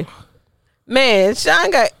other day. Man,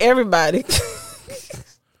 Sean got everybody.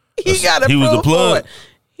 He was the plug.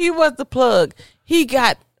 He was the plug. He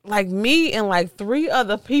got like me and like 3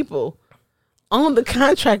 other people on the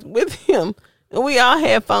contract with him, and we all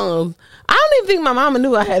had phones. I don't even think my mama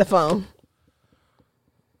knew I had a phone.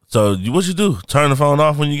 So what you do? Turn the phone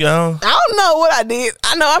off when you got home? I don't know what I did.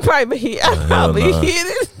 I know I probably hit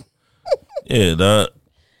it. Yeah, dog.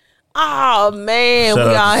 Oh man, Shout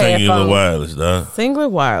we all out to had Singular phones. Wireless, dog. Singular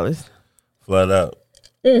Wireless. Flat out.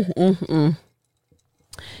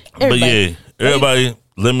 But Everybody. yeah, everybody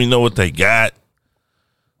let me know what they got.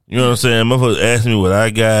 You know what I'm saying? Motherfuckers ask me what I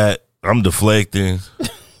got. I'm deflecting.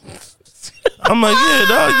 I'm like, yeah,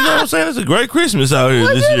 dog. You know what I'm saying? It's a great Christmas out here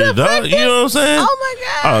this year, dog. You know what I'm saying? Oh my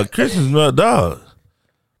god. Oh, Christmas, no, dog.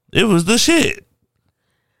 It was the shit.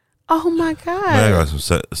 Oh my god. Man, I got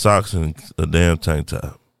some socks and a damn tank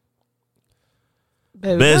top.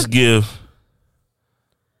 Baby, Best gift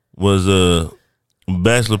was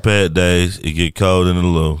bachelor pad days. It get cold in the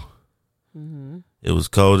loo. Mm-hmm. It was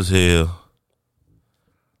cold as hell.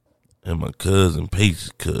 And my cousin Peach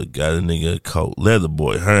got a nigga a coat. Leather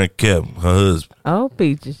boy, her and Kevin, her husband. Oh,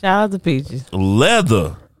 Peaches. Shout out to Peaches.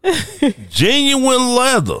 Leather. Genuine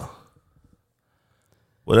leather.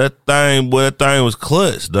 Well, that thing was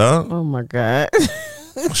clutch, dog. Oh my god.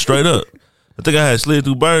 Straight up. I think I had slid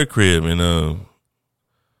through Bird Crib and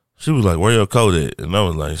she was like, "Where your coat at?" And I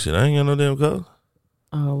was like, "Shit, I ain't got no damn coat."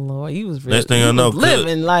 Oh Lord, you was really, Next thing I know,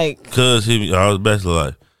 living like Cuz hit me. I was bachelor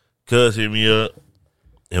life. Cuz hit me up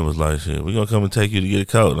and was like, "Shit, we gonna come and take you to get a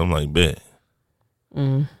coat." And I'm like, "Bet."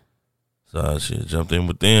 So I jumped in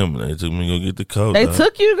with them and they took me to go get the coat. They dog.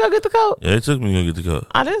 took you to go get the coat. Yeah, they took me to go get the coat.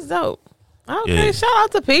 Oh, that's dope. Okay, Yeah. shout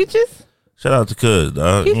out to Peaches. Shout out to Cuz,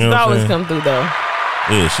 dog. Peaches You know what I'm always saying? come through though.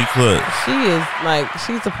 Yeah, she clutch. She is like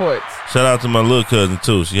she supports. Shout out to my little cousin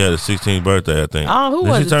too. She had a 16th birthday, I think. Oh, who Did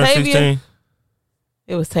was she it? turn Tavia? 16?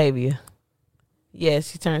 It was Tavia. Yeah,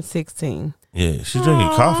 she turned 16. Yeah, she drinking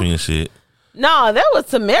coffee and shit. No, that was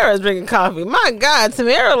Tamara drinking coffee. My God,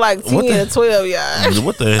 Tamara like 10 What the- 12, y'all.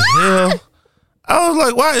 What the hell? I was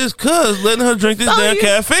like, why is Cuz letting her drink this So damn you-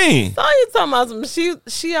 caffeine? So you talking about some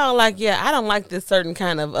she all like, yeah, I don't like this certain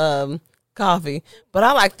kind of coffee, but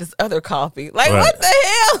I like this other coffee. Like Right. what the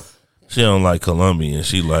hell? She don't like Colombian.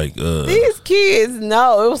 She like These kids,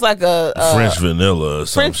 no, it was like a French vanilla or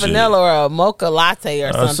some French shit. vanilla or a mocha latte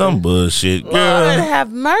or something. Some bullshit. Lord Girl,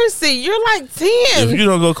 have mercy. You're like 10. if you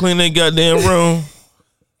don't go clean that goddamn room,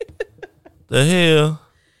 the hell?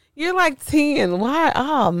 You're like 10. Why?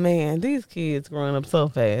 Oh man, these kids growing up so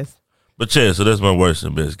fast. But yeah, so that's my worst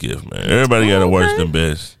and best gift, man. Everybody got a worst and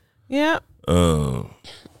best. Yeah. Um,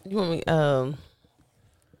 You want me?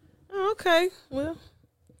 Okay. Well,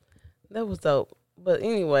 that was dope. But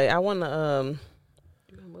anyway, I want to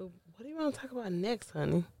move. What do you want to talk about next,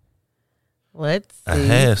 honey? Let's see. I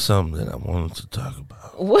had something that I wanted to talk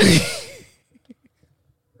about. What?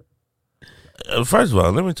 First of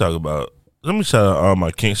all, let me shout out all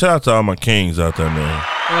my kings. Shout out to all my kings out there, man.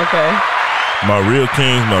 Okay. My real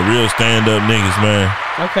kings, my real stand-up niggas, man.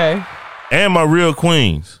 Okay. And my real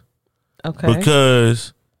queens. Okay.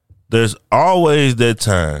 Because there's always that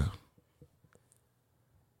time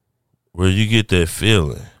where you get that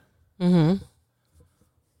feeling. Mm-hmm.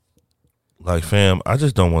 Like, fam, I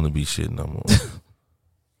just don't want to be shit no more.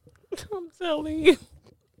 I'm telling you.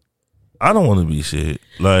 I don't want to be shit.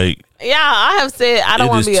 Like, Yeah, I have said I don't It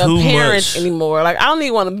want is to be a too parent much. anymore. Like I don't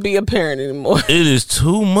even want to be a parent anymore. it is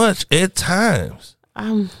too much at times.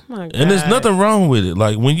 My God. And there's nothing wrong with it.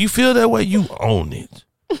 Like, when you feel that way, you own it.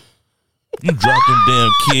 You drop them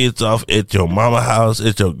damn kids off at your mama house,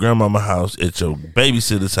 at your grandmama house, at your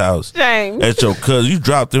babysitter's house, James. at your cousin. You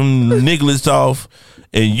drop them nigglets off,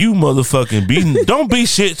 and you motherfucking don't be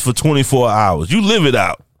shit for 24 hours. You live it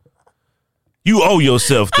out. You owe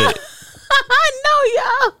yourself that. I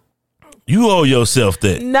know, y'all. You owe yourself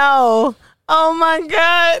that. No. Oh my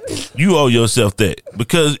God. You owe yourself that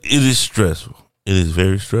because it is stressful. It is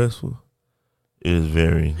very stressful. It is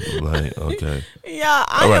very like, okay. Yeah,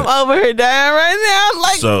 I All am right. over here dying right now.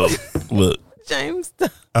 Like So look, James.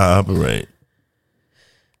 I operate.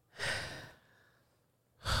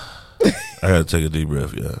 I gotta take a deep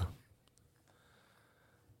breath, y'all.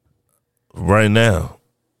 Right now,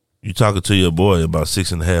 you talking to your boy about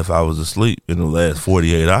 6.5 hours of sleep in the last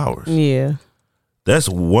 48 hours. Yeah. That's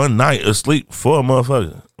one night of sleep for a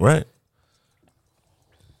motherfucker, right?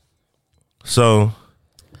 So,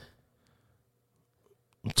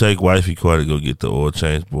 take wifey car to go get the oil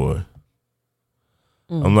change, boy.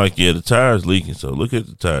 I'm like, yeah, the tire's leaking, so look at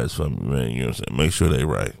the tires for me, man. You know what I'm saying? Make sure they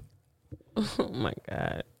right. Oh my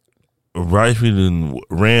God. Wifey then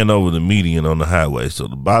ran over the median on the highway, so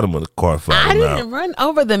the bottom of the car I falling out. didn't run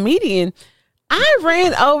over the median. I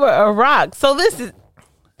ran over a rock. So this is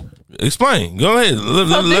Explain. Go ahead. Let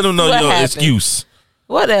this them know is what your happened. excuse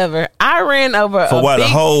whatever. I ran over for why the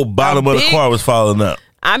whole bottom of the car was falling out.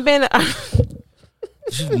 I've been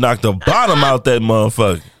She knocked the bottom out that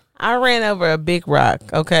motherfucker. I ran over a big rock,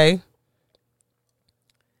 okay?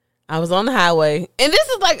 I was on the highway. And this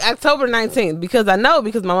is like October 19th because I know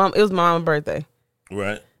because it was my mom's birthday.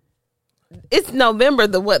 Right. It's November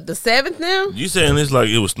the 7th now. You saying it's like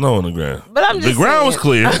it was snow on the ground, But I'm just the ground was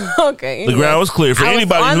clear. Okay, The ground was clear. For I was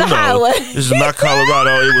anybody on who the knows, highway. this is not Colorado.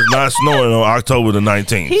 It was not snowing on October the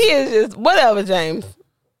 19th. He is just whatever, James.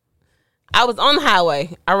 I was on the highway.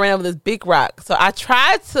 I ran over this big rock, so I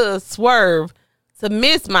tried to swerve to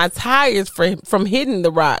miss my tires from hitting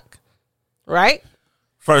the rock. Right.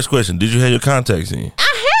 First question: did you have your contacts in?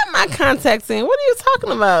 I had my contacts in. What are you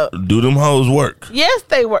talking about? Do them hoes work? Yes,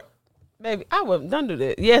 they work. Baby, I wouldn't. Don't do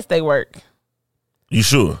that. Yes, they work. You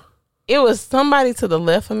sure? It was somebody to the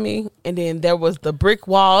left of me, and then there was the brick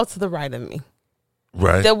wall to the right of me.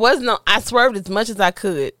 Right. There was no. I swerved as much as I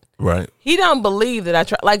could. Right. He don't believe that I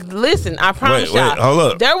tried. Like, listen, I promise Wait, y'all. hold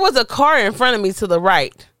up. There was a car in front of me to the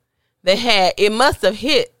right that had. It must have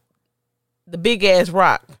hit the big ass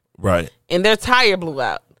rock, Right. and their tire blew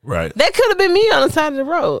out. Right. That could have been me on the side of the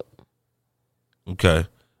road. Okay.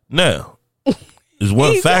 Now, there's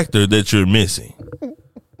one factor that you're missing.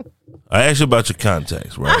 I asked you about your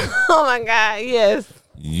contacts, right? Oh my God! Yes,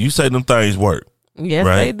 You say them things work. yes,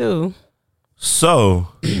 Right. they do. So,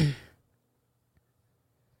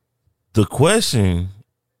 the question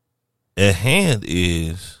at hand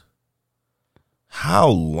is, how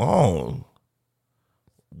long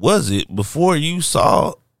was it before you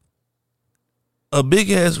saw a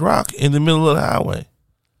big ass rock in the middle of the highway?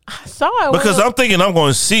 I saw it Because I'm thinking I'm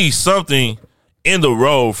going to see something in the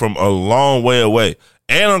road from a long way away.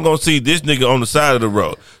 And I'm going to see this nigga on the side of the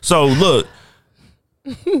road. So, look,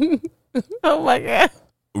 Oh my God!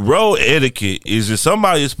 road etiquette is if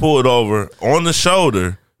somebody is pulled over on the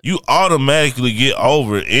shoulder, you automatically get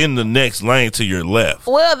over in the next lane to your left.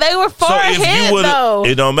 Well, they were far ahead though.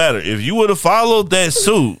 it don't matter. If you would have followed that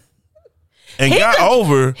suit and got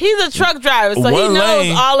over, He's a truck driver, so he One knows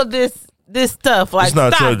lane. all of this stuff. Like, it's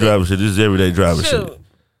not stop truck it. driver shit. This is everyday driver Shoot. shit.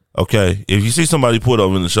 Okay, if you see somebody pulled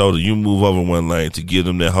over in the shoulder, you move over one lane to give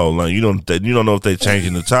them that whole lane. You don't know if they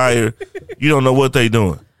changing the tire. You don't know what they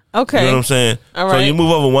doing. Okay. You know what I'm saying? All So right. you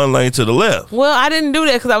move over one lane to the left. Well, I didn't do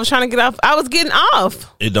that because I was trying to get off. I was getting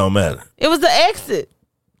off. It don't matter. It was the exit.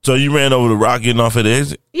 So you ran over the rock getting off at the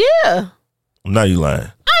exit. Yeah. Now you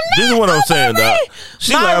lying. This is what I'm saying, dog.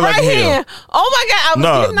 She My lying like right hell. hand. Oh my God! I was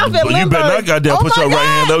No, getting off at you Lindbergh. better not goddamn put my your right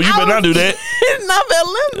hand God, up. You I better not was do that. Getting off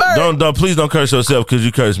at Lindbergh. Please don't curse yourself because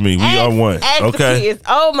you cursed me. We are one. Ask the Okay. kids.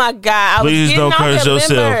 Oh my God! I Please was don't getting curse off at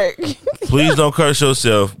yourself. Lindbergh. Please don't curse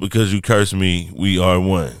yourself because you cursed me. We are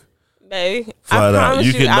one. Baby, Flat I out. promise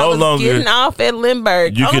You you, can I no was longer- getting off at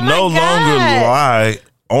Lindbergh. You Oh can my no God. longer lie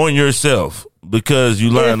on yourself because you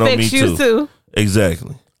It lying on me affects you too.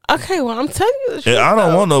 Exactly. Okay, well, I'm telling you the truth. And I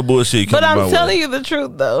don't though. want no bullshit coming But I'm my telling way. you the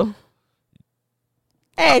truth, though.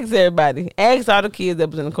 Ask everybody. Ask all the kids that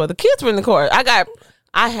was in the car. The kids were in the car.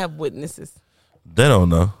 I have witnesses. They don't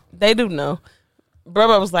know. They do know.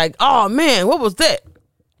 Brother was like, "Oh man, what was that?"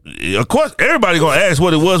 Of course, everybody gonna ask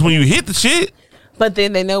what it was when you hit the shit. But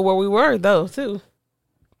then they know where we were, though, too.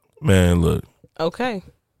 Man, look. Okay,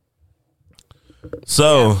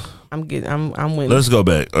 So I'm winning. let's go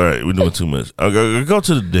back. All right, we're doing too much. I go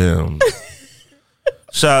to the damn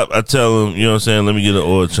shop. I tell them, you know what I'm saying, let me get an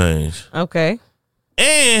oil change. Okay.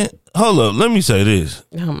 And hold up, let me say this.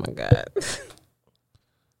 Oh my God.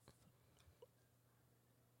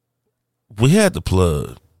 We had the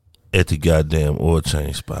plug at the goddamn oil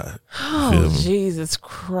change spot. Oh Feel me? Jesus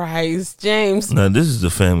Christ, James. Now this is the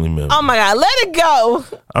family member. Oh my God, let it go.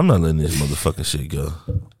 I'm not letting this motherfucking shit go.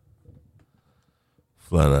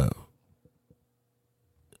 Flat out.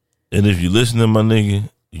 And if you listen to my nigga,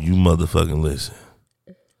 you motherfucking listen.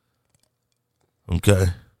 Okay?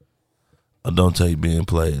 I don't take being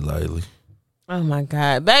played lightly. Oh my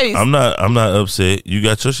God, baby. I'm not upset. You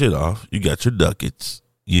got your shit off. You got your ducats.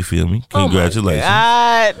 You feel me? Oh my Congratulations.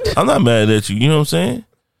 God. I'm not mad at you. You know what I'm saying?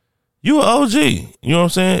 You an OG. You know what I'm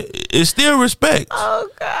saying? It's still respect. Oh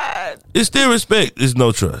God. It's still respect. It's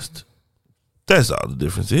no trust. That's all the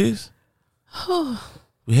difference is.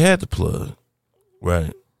 We had the plug.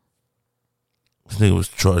 Right. This nigga was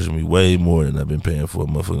charging me way more than I've been paying for a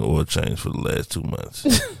motherfucking oil change for the last 2 months.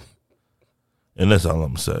 And that's all I'm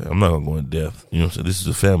going to say. I'm not going to go in depth. You know what I'm saying? This is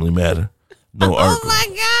a family matter. No Oh article. my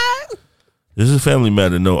God. This is a family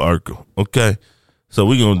matter, no article. Okay? So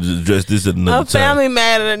we're going to address this at another A family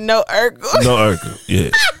matter, no Urkel. time. No article. Yeah.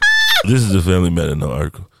 This is a family matter, no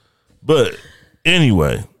article. But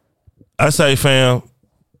anyway, I say, fam,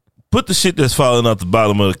 put the shit that's falling out the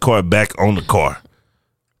bottom of the car back on the car.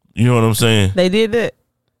 You know what I'm saying? They did that.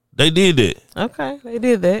 They did that. Okay, they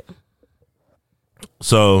did that.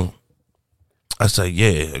 So I say,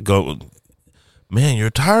 yeah, go. Man, your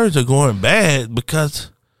tires are going bad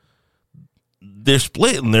because they're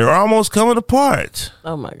splitting. They're almost coming apart.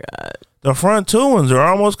 Oh my God. The front two ones are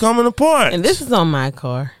almost coming apart. And this is on my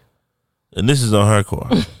car. And this is on her car.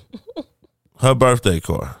 Her birthday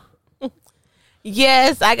car.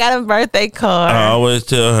 Yes, I got a birthday card. I always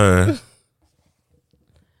tell her,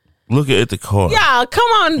 look at the car. Y'all, come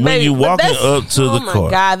on, baby. When you But walking that's- up to the car. Oh my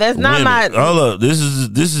God, that's not Women, my. hold up. This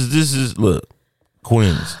is look.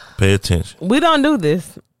 Queens, pay attention. We don't do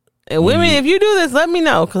this. And women, if you do this, let me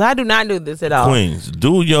know, because I do not do this at all. Queens,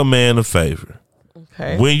 do your man a favor.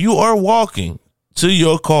 Okay. When you are walking to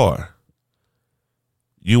your car,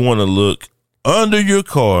 you want to look under your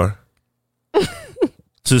car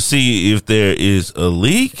to see if there is a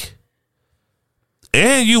leak,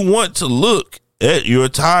 and you want to look at your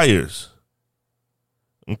tires.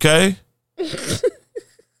 Okay?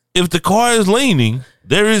 If the car is leaning,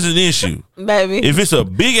 there is an issue. Baby. If it's a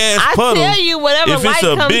big ass I puddle, tell you, whatever if it's light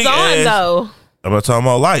a comes big on, ass- though. I'm not talking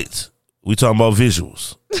about lights. We talking about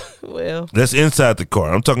visuals. Well, That's inside the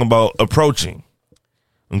car. I'm talking about approaching.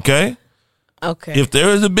 Okay? okay. If there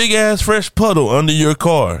is a big ass fresh puddle under your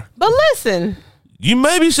car, But listen, you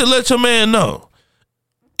maybe should let your man know.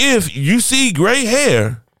 If you see gray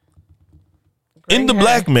hair in the hair.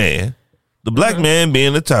 black man, the black man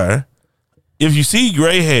being the tire, if you see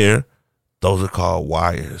gray hair, those are called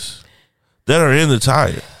wires that are in the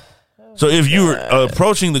tire. So if you're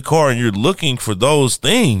approaching the car and you're looking for those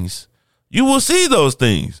things, you will see those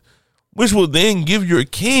things, which will then give your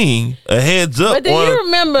king a heads up But do you on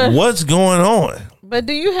remember- what's going on. but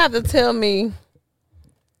do you have to tell me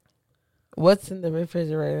what's in the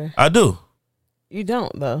refrigerator? I do. You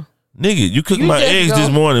don't, though. Nigga, you cooked You my just eggs go- this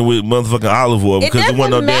morning with motherfucking olive oil because there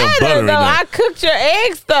wasn't no damn matter, butter in though. there. I cooked your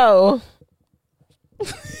eggs, though.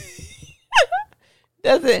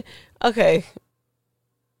 Does it? Okay.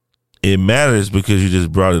 It matters because you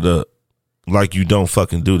just brought it up. Like you don't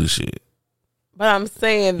fucking do the shit. But I'm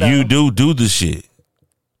saying, though. You do the shit.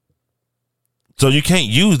 So you can't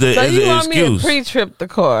use that So as you an want me to excuse. pre-trip the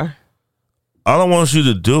car? All I want you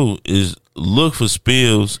to do is look for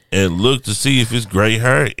spills and look to see if it's gray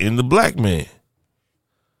hair in the black man.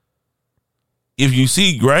 If you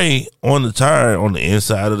see gray on the tire, on the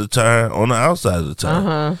inside of the tire, on the outside of the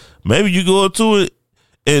tire, maybe you go up to it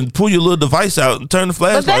and pull your little device out and turn the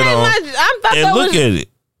But that flashlight ain't on my. I thought and that look was. at it.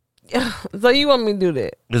 So you want me to do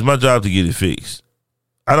that? It's my job to get it fixed.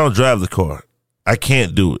 I don't drive the car. I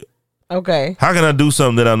can't do it. Okay. How can I do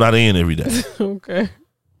something that I'm not in every day? Okay.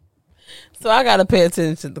 So I gotta pay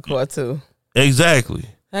attention to the car too. Exactly.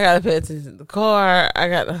 I gotta pay attention to the car.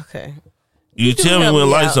 Okay. You tell me help when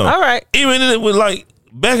me lights out. on. All right. Even in it with like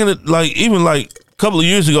back in the like even like a couple of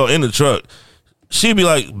years ago in the truck, she'd be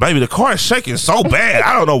like, "Baby, the car is shaking so bad.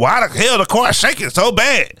 I don't know why the hell the car is shaking so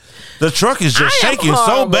bad. The truck is just I am shaking so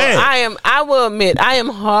horrible. bad." I will admit, I am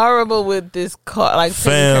horrible with this car, like taking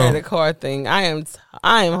Fam. care of the car thing. I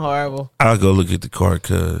am horrible. I'll go look at the car,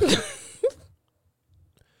 cuz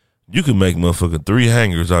you can make motherfucking 3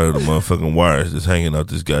 hangers out of the motherfucking wires that's hanging out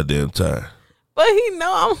this goddamn tire. But he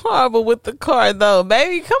know I'm horrible with the car, though,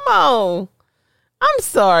 baby. Come on. I'm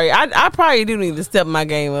sorry. I probably do need to step my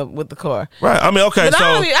game up with the car. Right. I mean, okay, But so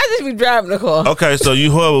I just be driving the car. okay, so you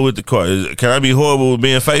horrible with the car. Can I be horrible with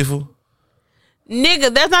being faithful?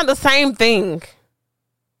 Nigga, that's not the same thing.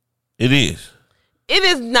 It is. It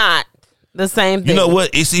is not the same thing. You know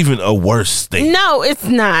what? It's even a worse thing. No, it's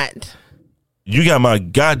not. You got my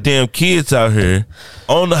goddamn kids out here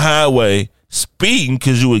on the highway speeding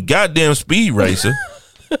because you a goddamn speed racer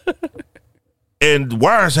and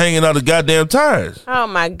wires hanging out of goddamn tires. Oh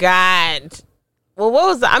my God. Well, what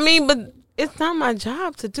was I mean, but it's not my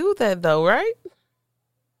job to do that though, right?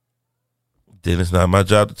 Then it's not my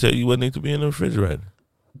job to tell you what needs to be in the refrigerator.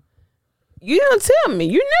 You don't tell me.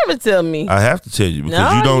 You never tell me. I have to tell you because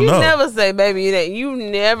no, you don't know. never say, baby. You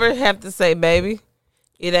never have to say, baby.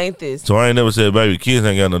 It ain't this. So I ain't never said, baby, kids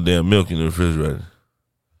ain't got no damn milk in the refrigerator.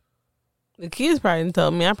 The kids probably didn't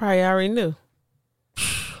tell me. I probably already knew.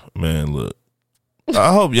 Man, look.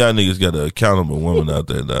 I hope y'all niggas got an accountable woman out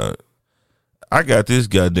there, dog. I got this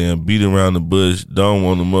goddamn beat around the bush, don't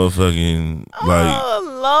want to motherfucking, like,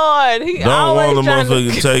 Oh Lord, he don't always want to trying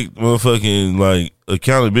motherfucking take motherfucking, like,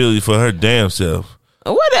 accountability for her damn self.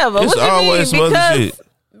 Whatever. It's What you always mean? some other shit.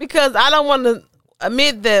 Because I don't want to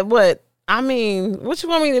admit that. What I mean, what you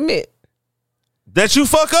want me to admit? That you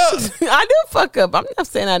fuck up. I do fuck up. I'm not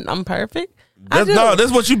saying I'm perfect. I do. No,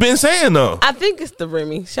 that's what you been saying, though. I think it's the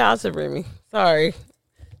Remy. Shout out to Remy. Sorry,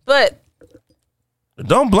 but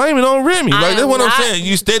Don't blame it on Remy. Like, that's am what not- I'm saying.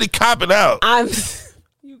 You steady copping out. I'm.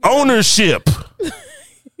 Ownership.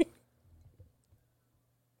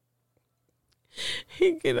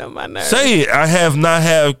 He get on my nerves. Say it. I have not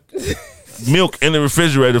have milk in the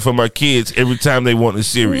refrigerator for my kids every time they want a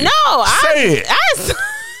cereal. No, Say it.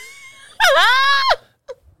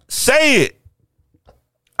 Say it.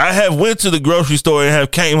 I have went to the grocery store and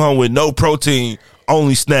have came home with no protein,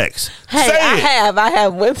 only snacks. Hey, Say I it.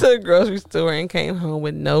 have went to the grocery store and came home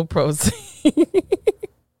with no protein.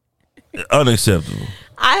 Unacceptable.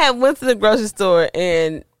 I have went to the grocery store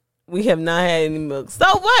and we have not had any milk. So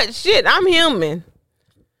what? Shit, I'm human.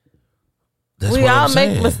 That's We what all I'm make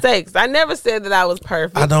saying. mistakes. I never said that I was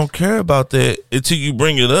perfect. I don't care about that until you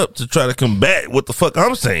bring it up to try to combat what the fuck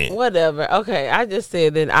I'm saying. Whatever. Okay, I just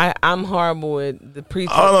said that I'm horrible with the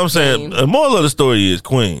pre-trip. All I'm saying, game. the moral of the story is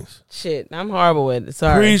Queens. Shit, I'm horrible with it.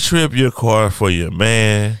 Sorry. Pre-trip your car for your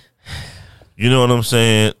man. You know what I'm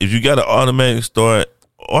saying? If you got an automatic start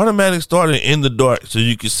it in the dark so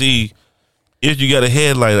you can see if you got a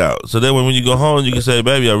headlight out. So that when you go home, you can say,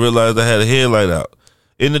 baby, I realized I had a headlight out.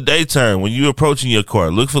 In the daytime, when you're approaching your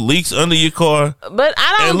car, look for leaks under your car. But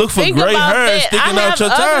I don't And look for think gray about hair that. sticking I out have your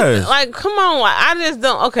other- tires. Like, come on. I just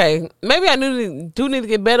don't. Okay, maybe I do need to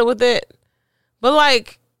get better with it. But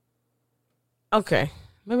like, okay,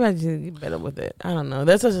 maybe I just need to get better with it. I don't know.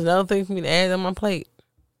 That's just another thing for me to add on my plate.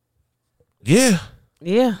 Yeah.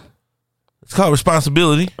 Yeah, It's called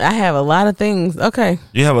responsibility. I have a lot of things. Okay,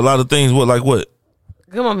 You have a lot of things. What, like what?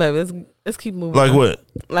 come on, baby. Let's keep moving. Like on. what?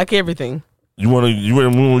 Like everything. You want to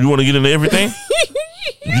get into everything?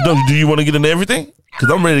 Do you want to get into everything? Because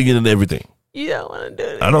I'm ready to get into everything. You don't want to do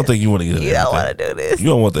this. I don't think you want to get into You don't everything. want to do this. You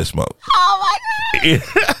don't want that smoke. Oh my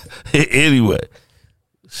god. Anyway.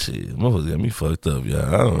 Shit, motherfuckers got me fucked up, y'all.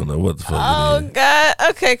 I don't know what the fuck Oh it is. god.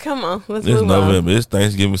 Okay, come on. Let's It's move on. November. It's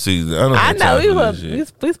Thanksgiving season. I don't I have know time we for were. this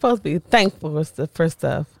shit. We supposed to be thankful for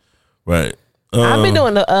stuff. Right. I've been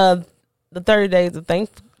doing the 30 days of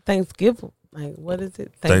Thanksgiving. Like, what is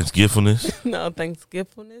it? Thanksgiving. No,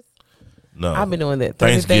 Thanksgiving. No. I've been doing that.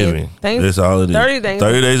 30 Thanksgiving. Days, That's all it is. 30 days.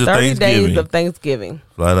 30 days of 30 Thanksgiving. days of Thanksgiving.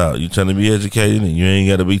 Flat out. You trying to be educated and you ain't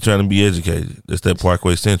got to be trying to be educated. That's that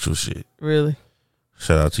Parkway Central shit. Really?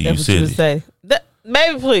 Shout out to you, That's what you would city. say.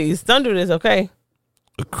 Baby, please don't do this, okay?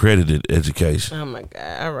 Accredited education. Oh my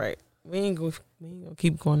god! All right, we ain't gonna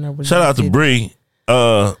keep going there. With Shout this out to shit. Bree.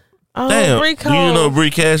 Oh, Damn. Bree Do you know Cole. Bree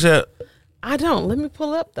Cash App? I don't. Let me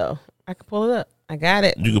pull up though. I can pull it up. I got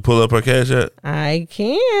it. You can pull up her Cash App. I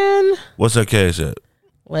can. What's her Cash App?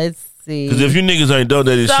 Let's see. Because if you niggas ain't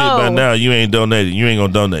donated shit by So- now, you ain't donated. You ain't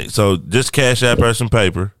gonna donate. So just Cash App her some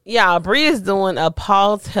paper. Yeah, Bree is doing a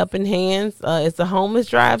Paul's Helping Hands. It's a homeless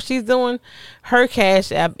drive she's doing. Her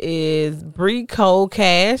Cash App is Bree Cole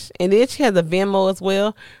Cash, and then she has a Venmo as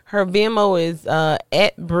well. Her Venmo is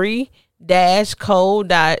at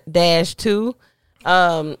Bree-Cole-2.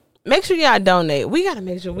 Make sure y'all donate. We gotta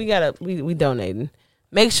make sure we donating.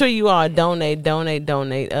 Make sure you all donate.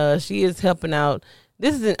 She is helping out.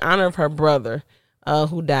 This is in honor of her brother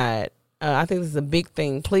who died. I think this is a big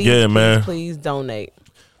thing. Please, Yeah, please, man. please donate.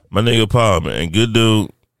 My nigga Paul, man. Good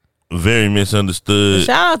dude. Very misunderstood.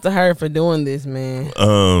 Shout out to her for doing this, man.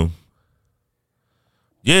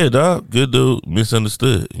 Yeah, dog. Good dude.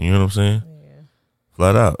 Misunderstood. You know what I'm saying? Yeah.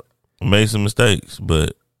 Flat out. Made some mistakes,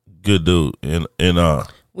 but good dude. And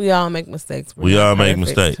We all make mistakes. We not all make perfect.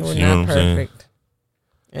 mistakes, We're you know not what I'm saying? perfect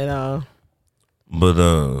at all. but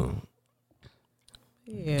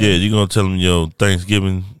Yeah. yeah, you gonna tell them your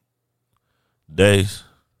Thanksgiving days?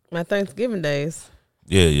 My Thanksgiving days.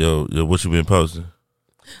 Yeah, yo, what you been posting?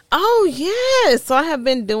 Oh yes. So I have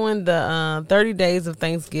been doing the 30 days of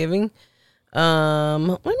Thanksgiving.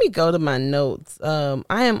 Let me go to my notes. I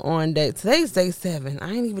am on today's day 7.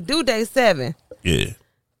 I ain't even do day 7. Yeah.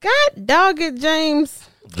 God dog it, James.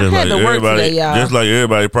 I Just had like to work everybody, today, y'all. just like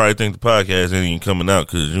everybody probably think the podcast ain't even coming out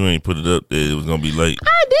because you ain't put it up there. It was gonna be late.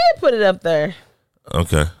 I did put it up there.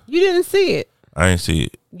 Okay, You didn't see it. I ain't see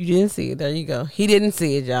it. You didn't see it. There you go. He didn't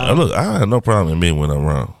see it, y'all. Look, I have no problem admitting when I'm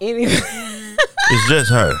wrong. Anyway. It's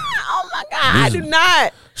just her. Oh my God. I do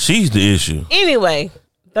not. She's the issue. Anyway,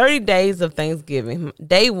 30 days of Thanksgiving.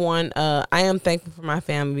 Day 1, I am thankful for my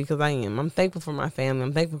family because I am. I'm thankful for my family.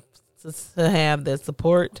 I'm thankful to have the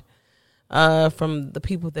support from the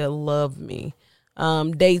people that love me.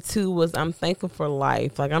 Day 2 was I'm thankful for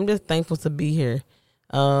life. Like, I'm just thankful to be here.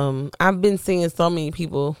 I've been seeing so many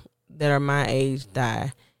people that are my age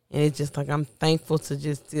die. And it's just like I'm thankful to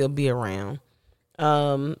just still be around.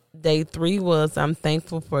 Day 3 was I'm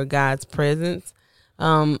thankful for God's presence.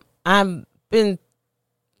 I've been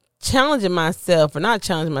challenging myself, or not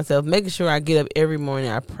challenging myself, making sure I get up every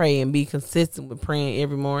morning, I pray and be consistent with praying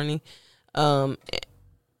every morning. And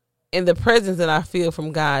the presence that I feel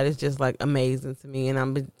from God is just like amazing to me. And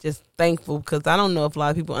I'm just thankful because I don't know if a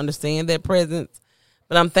lot of people understand that presence,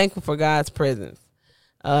 but I'm thankful for God's presence.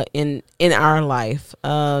 in our life.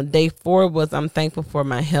 Day 4 was I'm thankful for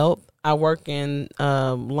my health. I work in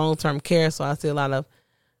long-term care, so I see a lot of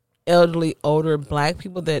older black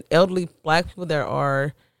people that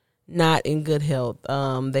are not in good health.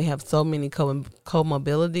 They have so many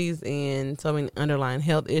comorbidities and so many underlying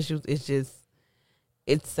health issues.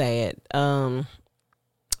 It's sad.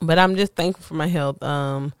 But I'm just thankful for my health.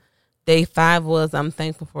 Day 5 was I'm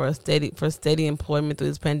thankful for steady employment through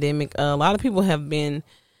this pandemic. A lot of people have been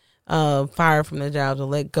fired from their jobs or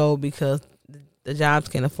let go because the jobs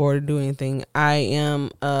can't afford to do anything. I am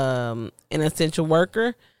an essential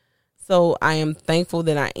worker, so I am thankful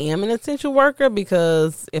that I am an essential worker,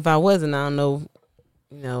 because if I wasn't, I don't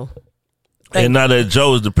know, And now that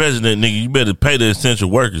Joe is the president, nigga, you better pay the essential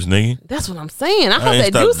workers, nigga. That's what I'm saying. I hope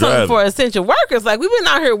ain't they do stopped something driving. for essential workers. Like, we've been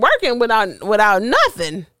out here working without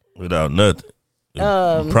nothing. Without nothing. You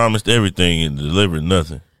promised everything and delivered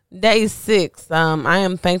nothing. Day 6, I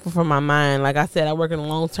am thankful for my mind. Like I said, I work in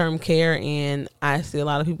long-term care, and I see a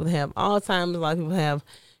lot of people that have Alzheimer's. A lot of people have,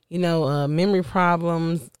 memory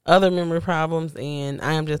problems, other memory problems, and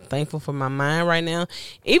I am just thankful for my mind right now.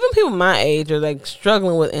 Even people my age are like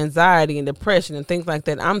struggling with anxiety and depression and things like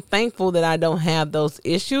that. I'm thankful that I don't have those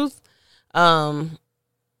issues right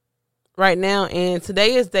now. And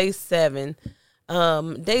today is day 7.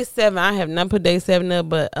 Day 7, I have not put day 7 up,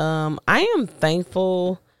 but I am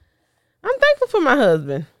thankful. I'm thankful for my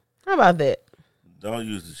husband. How about that? Don't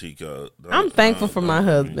use the cheat code. I'm thankful for my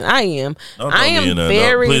husband. I am. I am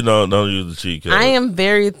very. Please don't use the cheat code. I am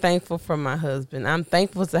very thankful for my husband. I'm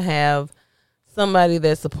thankful to have somebody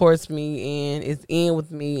that supports me and is in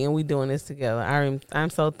with me, and we doing this together.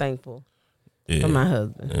 I'm so thankful for my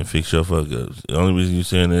husband. And fix your fuck ups. The only reason you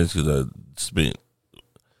saying that is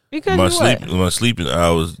because I spent my sleeping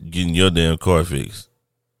hours getting your damn car fixed.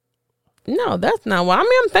 No, that's not why. I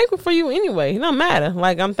mean, I'm thankful for you anyway. It don't matter.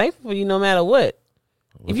 Like, I'm thankful for you no matter what.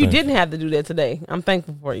 Well, if you didn't have to do that today, I'm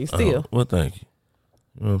thankful for you still. Well, thank you.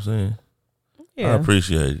 You know what I'm saying? Yeah. I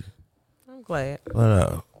appreciate it. I'm glad.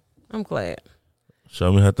 Flat I'm glad.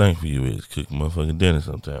 Show me how thankful you is. Cook motherfucking dinner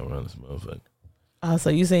sometime around this motherfucker. Oh,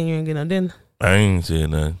 so you saying you ain't getting no dinner? I ain't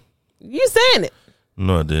saying nothing. You saying it?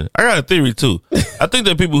 No, I didn't. I got a theory too. I think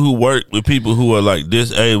that people who work with people who are like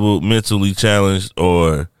disabled, mentally challenged,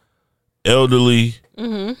 or elderly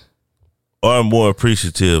are more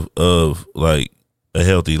appreciative of like a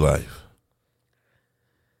healthy life.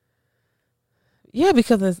 Yeah,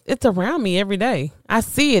 because it's around me every day. I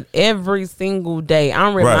see it every single day.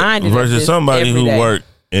 I'm reminded versus of this somebody every who day. work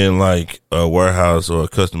in like a warehouse or a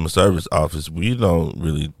customer service office. We don't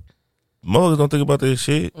really, most don't think about that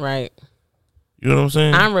shit. Right. You know what I'm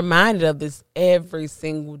saying? I'm reminded of this every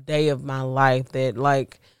single day of my life, that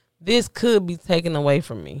like this could be taken away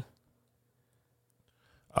from me.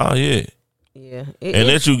 Oh yeah. Yeah. And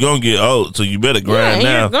that you gonna get old, so you better grind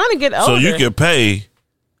now. You're gonna get older. So you can pay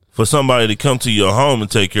for somebody to come to your home and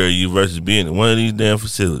take care of you versus being in one of these damn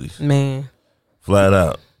facilities. Man. Flat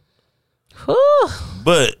out. Whew.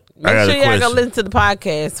 But Make I got sure a y'all question. go listen to the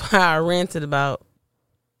podcast while I ranted about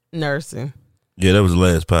nursing. Yeah, that was the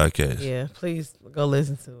last podcast. Yeah, please go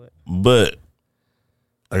listen to it. But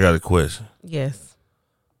I got a question. Yes.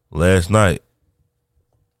 Last night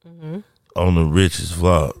on the Richest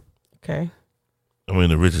vlog, Okay.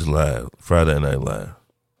 the Richest Live, Friday Night Live.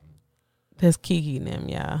 That's Kiki and them,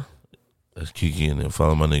 y'all. That's Kiki and then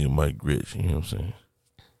follow my nigga Mike Rich. You know what I'm saying?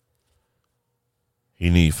 He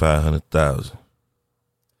need 500,000.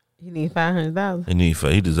 You need 500,000.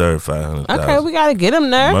 He deserved 500,000. Okay, we gotta get him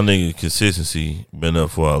there. My nigga consistency been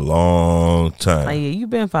up for a long time. Oh, yeah, you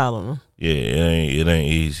been following him. Yeah, it ain't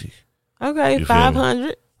easy. Okay, You feel me?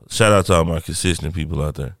 500. Shout out to all my consistent people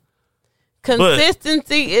out there.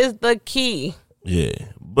 Consistency is the key. Yeah,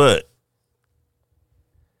 but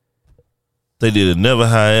they did a Never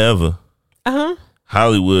High Ever.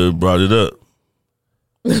 Hollywood brought it up.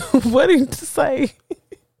 What did you say?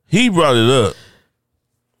 He brought it up,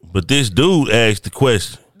 but this dude asked the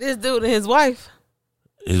question. This dude and his wife.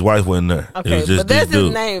 His wife wasn't there. It Okay, was just but that's this dude.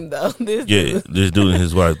 his name though. This Yeah, dude. this dude and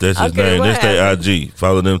his wife. That's his Okay, name. what That's their happened? IG.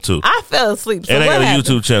 Follow them too. I fell asleep. So And they what got a happened?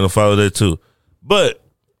 YouTube channel. Follow that too. But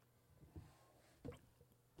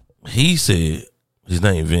he said his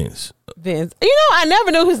name Vince. Vince. You know, I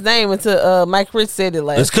never knew his name until Mike Rich said it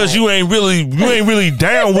last That's because night. you ain't really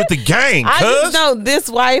down with the gang. I just Cuz know this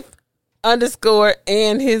wife underscore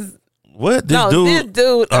and his what this this dude?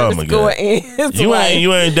 dude Oh, my underscore God. and his You wife.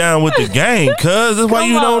 ain't down with the gang, cuz that's why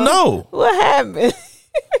Come you don't on. know. What happened?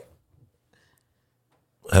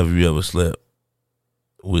 Have you ever slept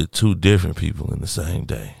with two different people in the same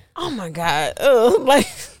day? Oh my God. Like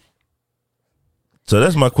So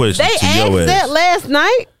that's my question They to asked your that ass. last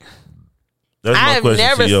night. That's my I've question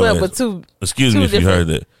never to your slept ass. with two. Excuse two me if you different-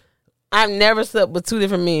 heard that. I've never slept with two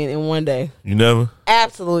different men in one day. You never?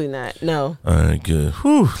 Absolutely not. No. All right, good.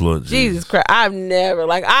 Whew, Lord Jesus Jesus. Christ. I've never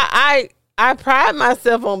like I pride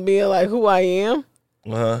myself on being like who I am.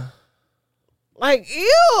 Uh-huh. Like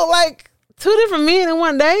ew, like two different men in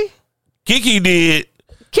one day. Kiki did.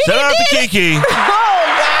 Kiki Shout out to did? Kiki. Oh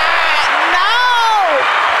God, no!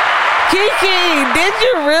 Kiki, did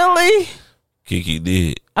you really? Kiki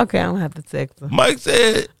did. Okay, I'm gonna have to text her. Mike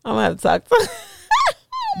said I'm gonna have to talk to her.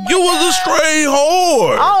 you was a straight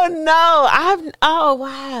whore. Oh no! Oh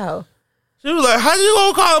wow! She was like, "How you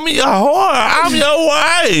gonna call me a whore? I'm your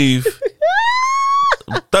wife."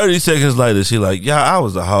 30 seconds later, she like, "Yeah, I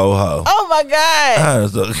was a ho. Oh my God! I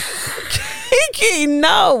was a Kiki,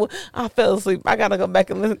 no! I fell asleep. I gotta go back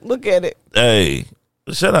and look at it. Hey,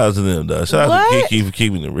 shout out to them, dog. Shout out What? to Kiki for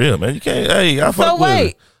keeping it real, man. You can't. Hey, I fuck So with her.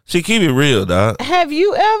 wait. She keep it real, dog. Have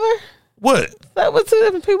you ever What? slept with two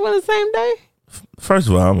different people in the same day? First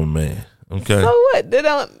of all, I'm a man. Okay, So what? They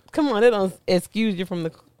don't come on. They don't excuse you from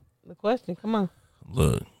the question. Come on.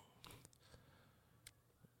 look.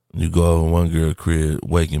 You go over one girl crib,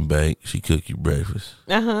 wake and bake. She cook you breakfast.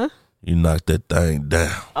 Uh-huh. You knock that thing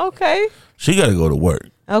down. Okay. She got to go to work.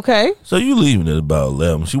 Okay. So you leaving at about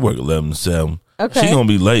 11. She work 11 to 7. Okay. She gonna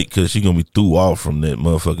be late because she gonna be threw off from that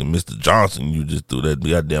motherfucking Mr. Johnson. You just threw that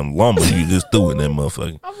goddamn lumber. You just threw in that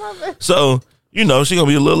motherfucker. So you know she gonna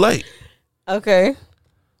be a little late. Okay.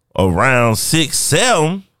 Around 6,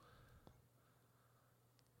 7,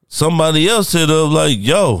 somebody else hit up like,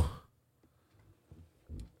 "Yo,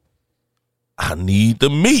 I need the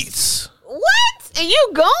meats." What? And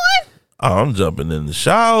you going? Oh, I'm jumping in the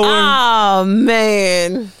shower. Oh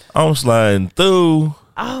man. I'm sliding through,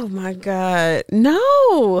 Oh my God.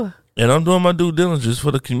 No. and I'm doing my due diligence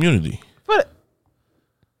for the community. But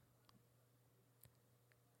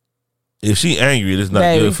If she angry, it's not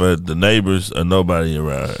Baby. good for the neighbors or nobody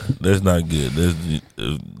around her. That's not good.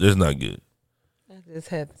 That's not good. I just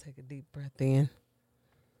had to take a deep breath in.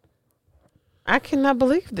 I cannot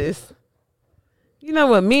believe this. You know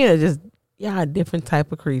what? Men are just y'all are different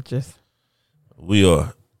type of creatures. We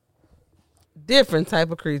are. Different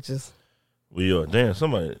type of creatures. We are. Damn,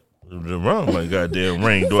 somebody wrong like goddamn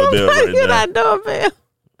ring doorbell right Somebody get now. our doorbell.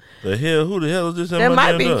 The hell? Who the hell is this? in That my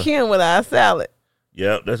might damn be door? Kim with our salad.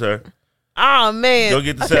 Yep, that's her. Oh man. Go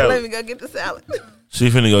get the Okay, salad. let me go get the salad. She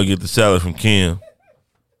finna go get the salad from Kim,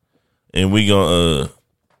 and we gonna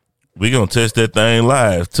test that thing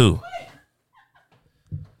live too.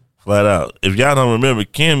 Flat out. If y'all don't remember,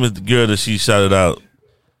 Kim is the girl that she shouted out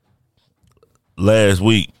last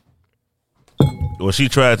week. Well, she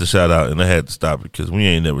tried to shout out, and I had to stop it because we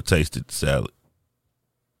ain't never tasted the salad.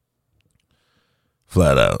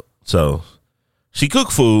 Flat out. So she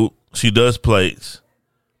cook food. She does plates,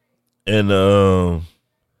 and you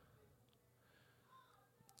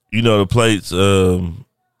know the plates.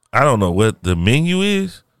 I don't know what the menu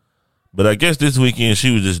is, but I guess this weekend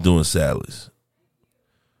she was just doing salads.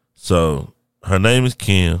 So her name is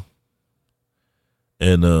Kim,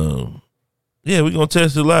 and yeah, we're gonna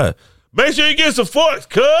test it live. Make sure you get some forks,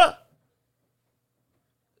 cuh.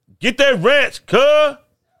 Get that ranch, cuh.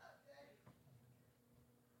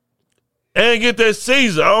 And get that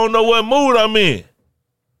Caesar. I don't know what mood I'm in.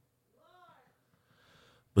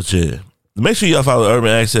 But yeah, make sure y'all follow Urban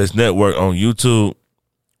Access Network on YouTube.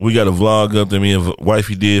 We got a vlog up that me and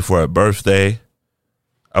wifey did for our birthday.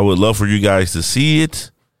 I would love for you guys to see it.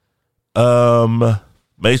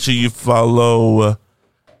 Make sure you follow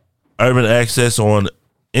Urban Access on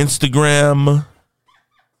Instagram,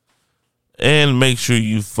 and make sure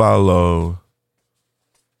you follow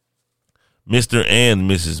Mr. and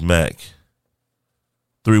Mrs. Mac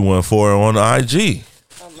 314 on IG.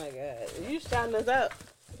 Oh my God. You shouting us out.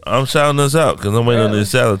 I'm shouting us out because I'm waiting on this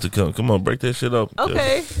salad to come. Come on, break that shit up.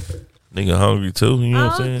 Okay. Nigga hungry too, you know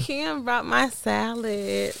what I'm Oh, saying? Kim brought my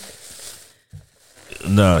salad.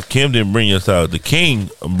 Nah, Kim didn't bring your salad. The king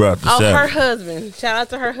brought the Oh, salad. her husband. Shout out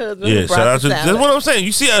to her husband. Yeah, who brought shout out the to. salad. That's what I'm saying.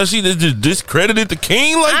 You see how she just discredited the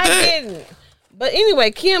king like I that? didn't. But anyway,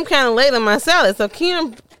 Kim kind of laid on my salad. So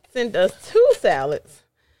Kim sent us 2 salads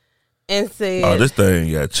and said, Oh, this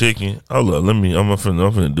thing got chicken. Hold up, I'm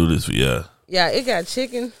finna do this for y'all. yeah, it got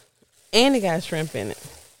chicken and it got shrimp in it.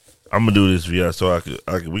 I'm gonna do this for y'all so I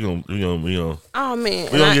could we gonna Oh,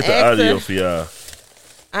 man. we gonna get the audio for y'all.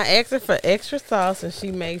 I asked her for extra sauce and she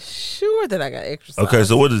made sure that I got extra sauce. Okay,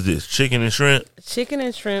 so what is this? Chicken and shrimp? Chicken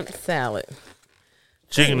and shrimp salad.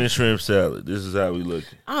 Chicken and shrimp salad. This is how we look.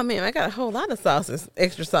 Oh, man, I got a whole lot of sauces,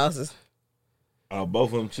 extra sauces.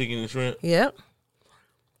 Both of them chicken and shrimp. Yep.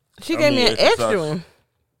 She gave me an extra extra sauce. one.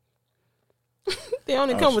 They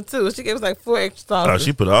only come with 2. She gave us like 4 extra Oh, sauces.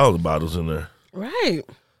 she put all the bottles in there. Right.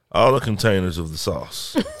 All the containers of the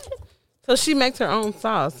sauce. So she makes her own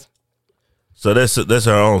sauce. So that's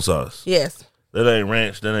her own sauce. Yes. That ain't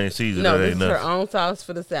ranch. That ain't seasoned. No, that this ain't is her nothing. own sauce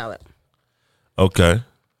for the salad. Okay.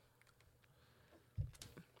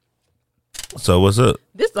 So what's up?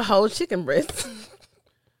 This is a whole chicken breast.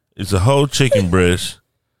 It's a whole chicken breast,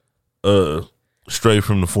 straight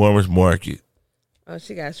from the farmer's market. Oh,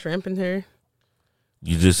 she got shrimp in her.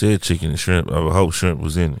 You just said chicken and shrimp. I hope shrimp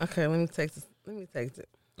was in it. Okay, let me taste this. Let me taste it.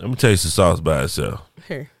 Let me taste the sauce by itself.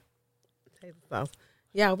 Here. Taste the sauce.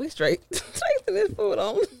 Yeah, we straight. Tasting this food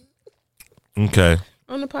Okay.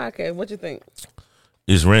 on the podcast. What you think?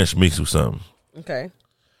 It's ranch mixed with something. Okay.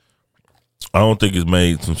 I don't think it's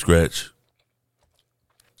made from scratch.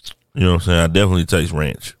 You know what I'm saying? I definitely taste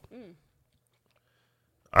ranch.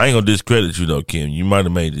 I ain't gonna discredit you though, Kim. You might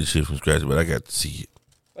have made this shit from scratch, but I got to see it.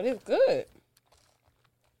 But it's good.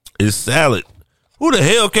 It's salad. Who the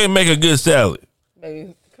hell can't make a good salad?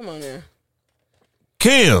 Baby, come on now.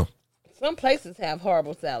 Kim. Some places have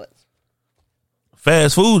horrible salads.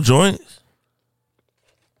 Fast food joints.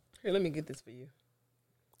 Here, let me get this for you.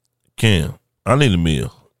 Kim, I need a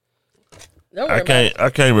meal. Don't worry about it. I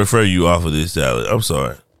can't refer you off of this salad. I'm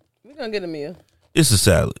sorry. We're going to get a meal. It's a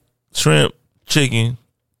salad. Shrimp, chicken.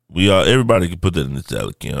 Everybody can put that in the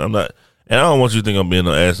salad, Kim. I'm not, and I don't want you to think I'm being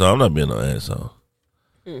no asshole. I'm not being no asshole.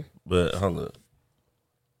 But hold up.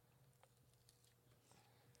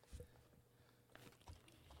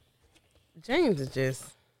 James is just...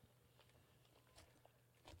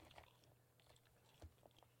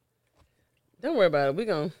 Don't worry about it. We're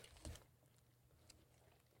going to...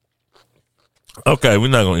 Okay, we're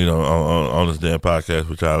not gonna eat on this damn podcast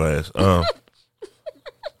with y'all ass.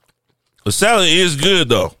 The salad is good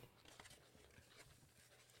though.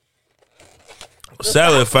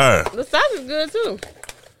 Salad fire. The sauce is good, too.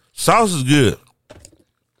 Sauce is good.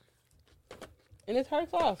 And it's her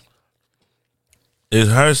sauce. It's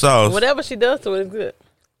her sauce. Whatever she does to it is good.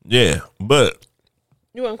 Yeah, but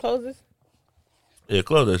You want to close this? yeah,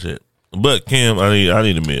 close that shit. But Kim, I need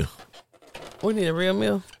a meal. We need a real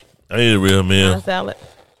meal. I need a real Not a meal. salad.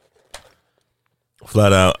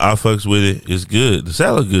 Flat out, I fucks with it. It's good. The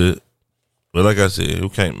salad good. But like I said, who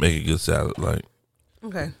can't make a good salad? Like,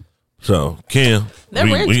 Okay. so Kim, That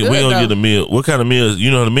we ranch gonna good, get though. a meal. What kind of meals?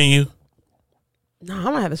 You know the menu? No, I'm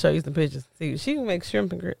going to have to show you some pictures. See, she can make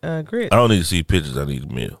shrimp and grits. I don't need to see pictures. I need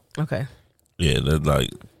a meal. Okay. Yeah, that's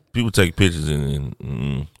like people take pictures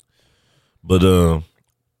but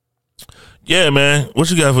yeah, man. What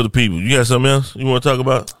you got for the people? You got something else you want to talk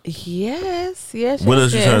about? Yes. What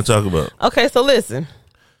else you trying to talk about? Okay, so listen.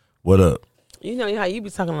 What up? You know how you be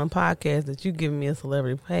talking on podcasts that you giving me a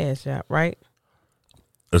celebrity pass shop, right?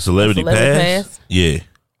 A celebrity pass? Yeah.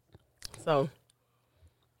 So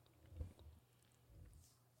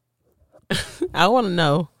I want to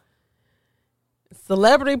know,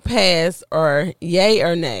 celebrity pass or yay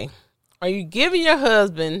or nay? Are you giving your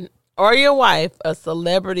husband or your wife a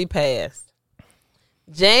celebrity pass?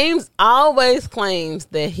 James always claims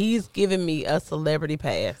that he's giving me a celebrity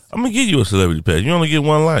pass. I'm gonna give you a celebrity pass. You only get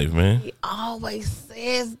one life, man. He always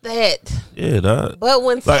says that. Yeah, dog. But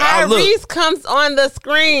when Like, Tyrese comes on the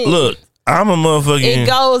screen, Look, I'm a motherfucking. it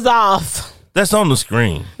goes off. That's on the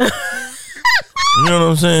screen. You know what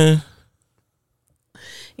I'm saying?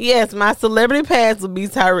 Yes, my celebrity pass would be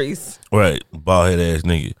Tyrese. Right, bald head ass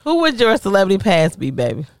nigga. Who would your celebrity pass be,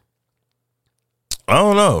 baby? I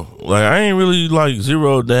don't know. Like I ain't really like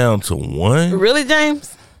zeroed down to one. Really,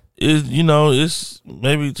 James? It's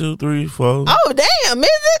maybe 2, 3, 4, Oh, damn, is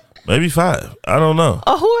it? maybe 5. I don't know.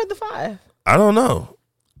 Oh, who are the 5? I don't know.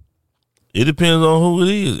 It depends on who it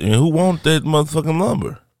is and who wants that motherfucking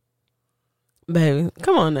lumber. Baby,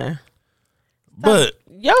 come on now. But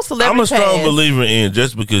Your celebrity I'm a strong pass. believer in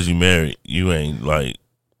just because you married, you ain't like.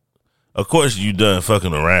 Of course, you done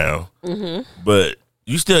fucking around, but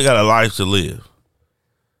you still got a life to live.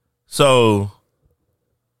 So,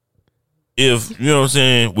 if you know what I'm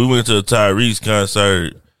saying, we went to a Tyrese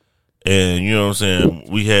concert, and you know what I'm saying,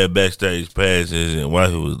 we had backstage passes, and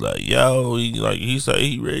wifey was like, "Yo, he said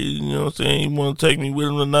he ready, you know what I'm saying, he want to take me with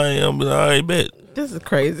him tonight." I'm like, "All right, bet, This is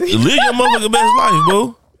crazy. live your motherfucking best life,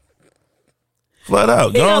 boo." Flat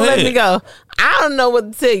out, He go gonna ahead. let me go. I don't know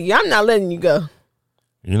what to tell you. I'm not letting you go.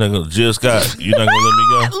 You're not gonna Jill Scott. You're not gonna let me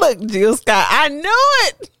go. Look, Jill Scott, I knew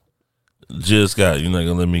it. Jill Scott, you're not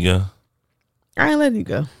gonna let me go. I ain't letting you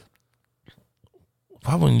go.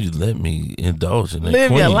 Why wouldn't you let me indulge in that?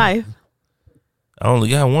 Live your queen? life. I only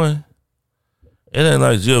got one. It ain't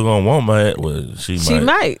like Jill gonna want my. Well, she She might.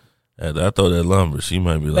 might. After I throw that lumber, she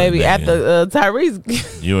might be like, Baby, "Nigga, after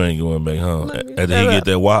Tyrese. you ain't going back home." Let me After shut he up. get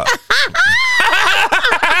that wop.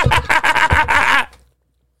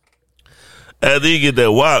 After he get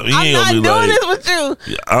that wop, he I'm ain't not gonna doing be this like, with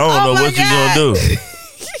you. I don't Oh know my what you God. gonna do.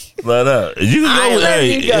 Flat out. You I can go ain't with, letting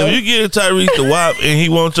hey, you go. if you get Tyrese the wop and he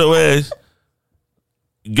wants your ass,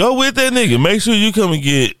 go with that nigga. Make sure you come and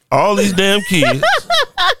get all these damn kids.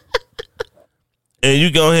 And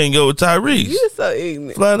you go ahead and go with Tyrese. You so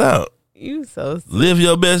ignorant. Flat out. You so Live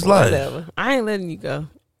your best life. whatever. I ain't letting you go.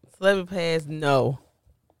 Celebrity pass, no.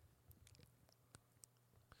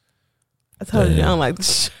 I told you I Damn. don't like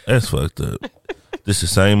this shit. That's fucked up. This the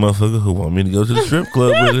same motherfucker who want me to go to the strip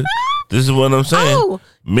club with her. This is what I'm saying. Oh,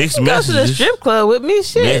 Mixed go to the messages. strip club with me,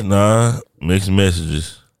 shit. Mixed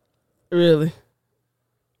messages. Really?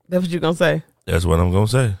 That's what you gonna say? That's what I'm gonna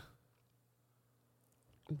say.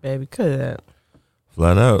 Baby, cut it out.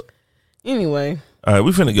 Flat out. Anyway, All right,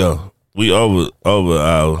 we finna go. We over an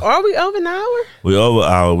hour. are we over an hour? We over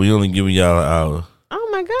an hour. We only giving y'all an hour. Oh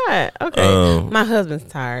my God. Okay. Um, My husband's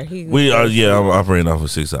tired. We are. Yeah, I'm operating off of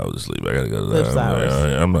 6 hours of sleep. I gotta go. 6 hours.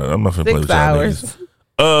 I'm not finna play 6 with y'all hours.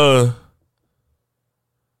 niggas.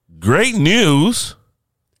 Great news.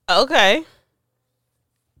 Okay.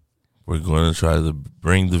 We're going to try to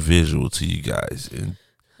bring the visual to you guys in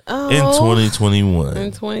Oh, 2021.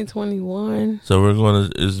 in 2021. So we're going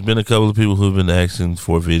to. There's been a couple of people who've been asking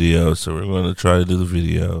for videos, so we're going to try to do the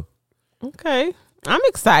video. Okay. I'm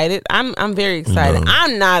excited. I'm very excited. No.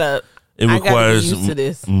 I'm not a. It I gotta be requires used to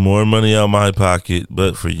this. more money out my pocket,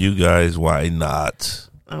 but for you guys, why not?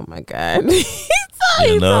 Oh my God. he's You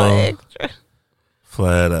so know. extra.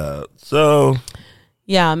 Flat out. So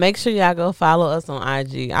Yeah, make sure y'all go follow us on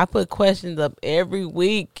IG. I put questions up every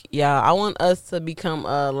week, y'all. I want us to become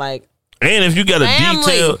like and if you got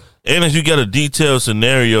Family. a detailed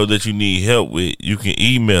scenario that you need help with, you can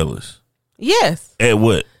email us yes at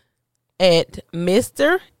what? at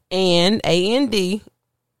Mr. and A&D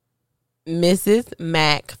Mrs.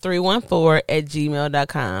 Mac 314 at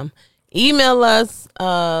gmail.com. Email us,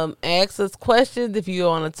 ask us questions. If you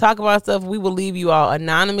want to talk about stuff, we will leave you all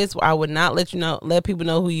anonymous. I would not let people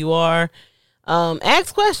know who you are.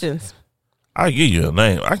 Ask questions. I give you a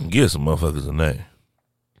name. I can give some motherfuckers a name.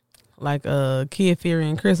 Like Kid Fury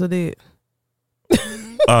and Crystal did. Oh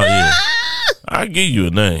yeah, I give you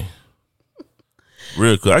a name.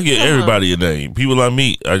 Real quick, I give everybody a name. People I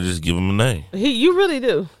meet, I just give them a name. You really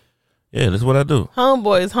do. Yeah, that's what I do.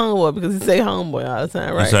 Homeboy is homeboy because he say homeboy all the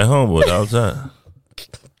time, I right? say homeboy all the time.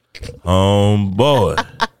 Homeboy.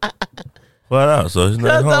 Flat out. So his name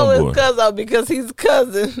Cuzzo homeboy. is Cuzzo because he's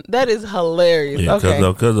cousin. That is hilarious. Yeah, Okay.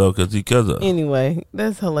 Cuzzo, cause he Cuzzo. Anyway,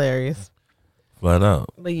 that's hilarious. Flat out.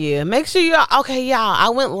 But yeah, make sure y'all. Okay, y'all. I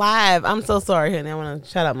went live. I'm so sorry, honey. I want to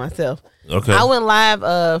shout out myself. Okay. I went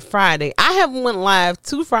live Friday. I haven't went live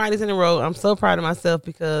 2 Fridays in a row. I'm so proud of myself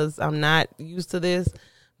because I'm not used to this.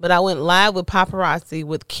 But I went live with Paparazzi,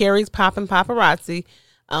 with Carrie's Poppin' Paparazzi.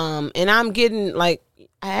 And I'm getting, like,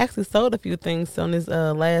 I actually sold a few things on this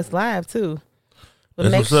last live, too. But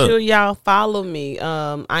That's make what's up. sure y'all follow me.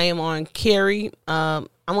 I am on Carrie. I'm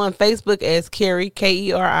on Facebook as Carrie, Keri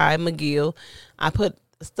McGill. I put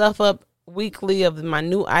stuff up weekly of my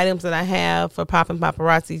new items that I have for Poppin'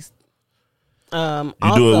 Paparazzi. You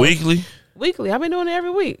do it weekly? Weekly. I've been doing it every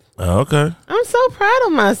week. Oh, okay. I'm so proud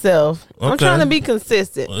of myself. I'm Okay. trying to be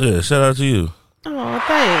consistent. Yeah, shout out to you. Oh,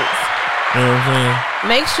 thanks. You know what I'm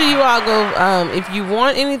Make sure you all go. If you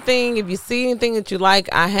want anything, if you see anything that you like,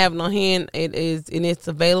 I have it on hand. It is, and it's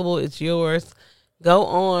available. It's yours. Go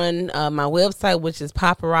on my website, which is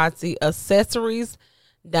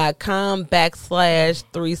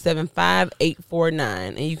paparazziaccessories.com/375849,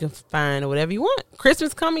 and you can find whatever you want.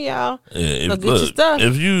 Christmas coming, y'all. saying? Yeah, So get your stuff.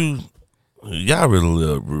 If y'all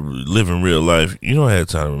really living real life, you don't have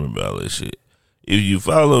time to remember all that shit. If you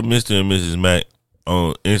follow Mr. and Mrs. Mac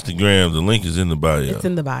on Instagram, the link is in the bio. It's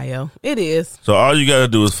in the bio. It is. So all you got to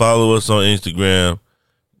do is follow us on Instagram.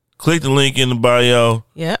 Click the link in the bio.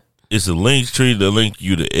 Yep. It's a link tree that link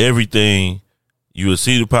you to everything. You will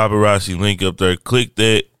see the paparazzi link up there. Click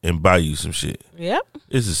that and buy you some shit. Yep.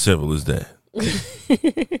 It's as simple as that.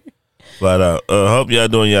 Flat out. Hope y'all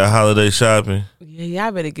doing y'all holiday shopping. Yeah,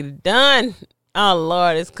 y'all better get it done. Oh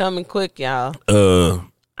Lord, it's coming quick, y'all.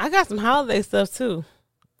 I got some holiday stuff too.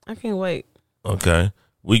 I can't wait. Okay.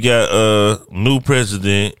 We got new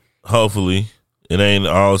president, hopefully. It ain't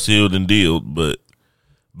all sealed and dealed, but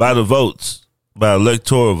by the votes, by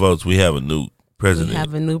electoral votes, we have a new president. We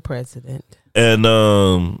have a new president. And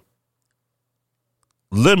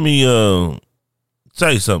let me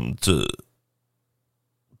say something to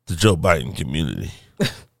the Joe Biden community.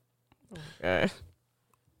 Okay.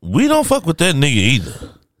 we don't fuck with that nigga either.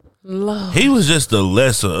 Lord. He was just the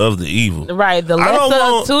lesser of the evil. Right, the I don't lesser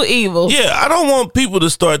want- of two evils. Yeah, I don't want people to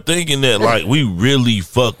start thinking that like we really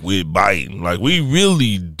fuck with Biden. Like we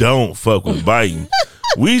really don't fuck with Biden.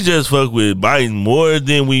 We just fuck with Biden more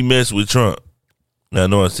than we mess with Trump. Now I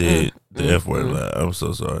know I said the F word a lot. I'm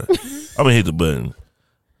so sorry. I'm gonna hit the button.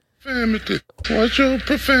 Profanity. Watch your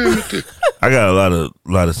profanity. I got a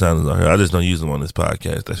lot of sounds on here. I just don't use them on this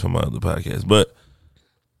podcast. That's from my other podcast. But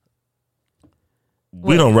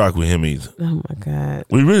we don't rock with him either. Oh my God.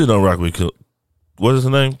 We really don't rock with what is her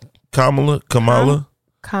name? Kamala?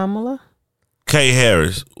 Kamala K.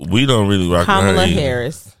 Harris. We don't really rock with her either.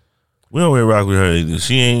 Harris. We don't really rock with her either.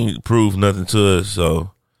 She ain't proved nothing to us,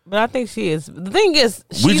 so But I think she is. The thing is,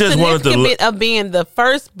 she's We just wanted to significant of being the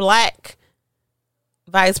first black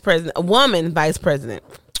vice president, a woman vice president.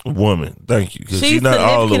 woman. Thank you. Because she's not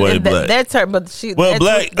all the way and black. That's her, but she. Well, that's,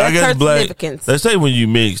 black, that's I guess her black. significance. They say when you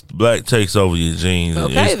mix, black takes over your genes. And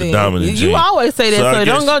Okay, it's the then. dominant gene. You always say that, So I so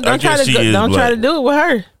guess- don't I try guess to she is don't try to black. do it with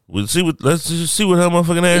her. We'll see let's just see what her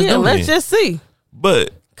motherfucking ass Yeah, do let's then. just see.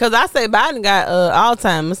 But Cause I say Biden got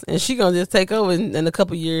Alzheimer's, and she gonna just take over in a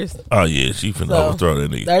couple years. oh yeah, she finna So, overthrow that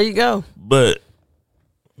nigga. There you go. But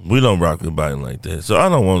we don't rock with Biden like that. So I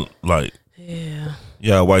don't want like Yeah,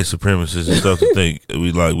 y'all white supremacists and stuff to think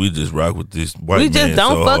we just rock with this white we man just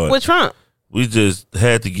don't so fuck hard. with Trump. We just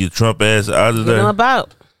had to get Trump ass out of Get him there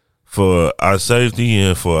about. for our safety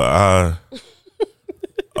and for our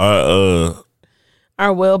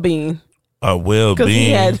Our well being. well Because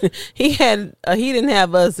being he didn't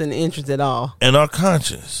have us in interest at all. and our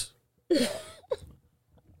conscience. You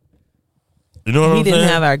know what He I'm didn't saying?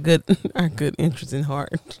 have our good interest in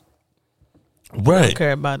heart. Right. Don't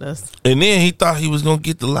care about us. And then he thought he was gonna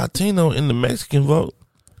get the Latino and the Mexican vote.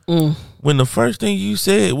 When the first thing you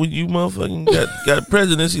said when you motherfucking got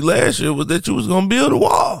presidency last year was that you was gonna build a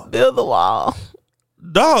wall. Build the wall.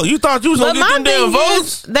 Dog, you thought you was But gonna get my them damn thing votes?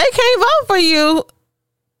 is, they can't vote for you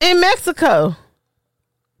in Mexico.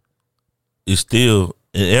 It's still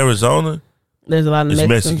in Arizona, There's a lot of it's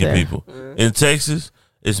Mexicans Mexican there. people. In Texas,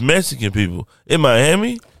 it's Mexican people. In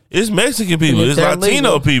Miami, it's Mexican people. If It's they're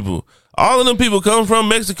Latino legal. people. All of them people come from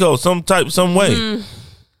Mexico, some way. Mm-hmm.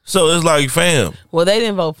 So it's like, fam, Well, they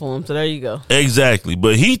didn't vote for him, so there you go. exactly.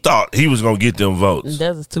 But he thought he was gonna get them votes.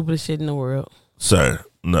 That's the stupidest shit in the world. Sir,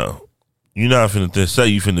 no. You're not finna say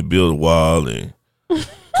you finna build a wall and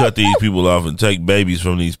cut these people off and take babies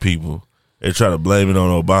from these people and try to blame it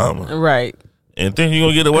on Obama Right. and think you're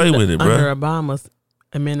gonna get away with it, bro. Under Obama's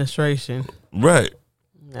administration. Right.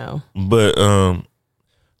 No. But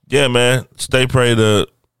yeah, man, stay prayed up.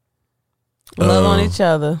 Love on each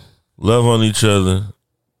other. Love on each other.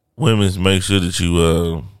 Women's, make sure that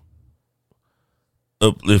you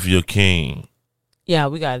uplift your king. Yeah,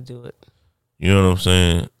 we got to do it. You know what I'm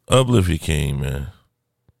saying? Uplift your king, man.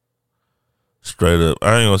 Straight up.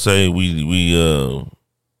 I ain't gonna say we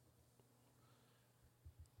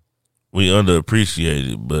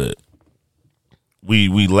underappreciated, but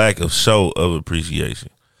we lack a show of appreciation.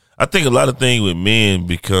 I think a lot of things with men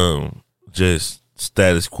become just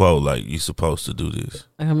status quo, like you supposed to do this.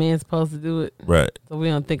 Like a man's supposed to do it, Right, so we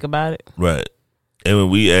don't think about it. right. And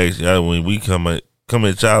when we come at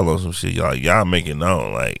y'all on some shit, y'all make it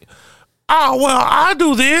known like, oh well, I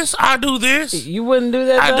do this. You wouldn't do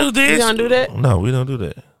that, I though? do this. You don't do that? No, we don't do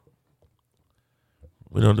that.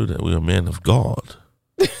 We don't do that. We are men of God.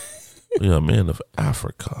 We are men of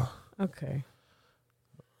Africa. Okay.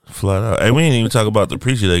 Flat out. And we ain't even talk about the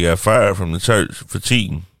preacher that got fired from the church for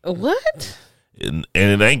cheating. What? And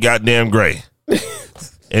it ain't goddamn gray.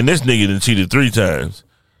 And this nigga done cheated 3 times.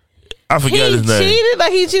 I forgot He his name. cheated?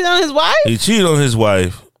 Like he cheated on his wife? He cheated on his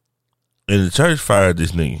wife. And the church fired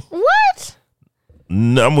this nigga. What?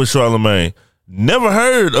 I'm with Charlamagne. Never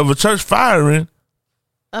heard of a church firing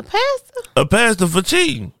A pastor? a pastor for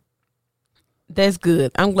cheating. That's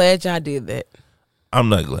good. I'm glad y'all did that. I'm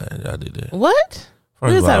not glad y'all did that. What?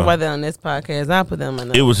 First We'll of talk all, about that on this podcast. I'll put them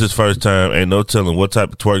on it was his first time. Ain't no telling what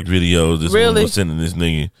type of twerk videos this one Really? was sending this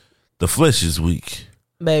nigga. The flesh is weak.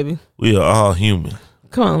 Baby. We are all human.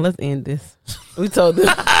 Come on, let's end this. We told them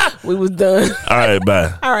we was done. All right,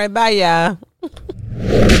 bye. All right, bye, y'all.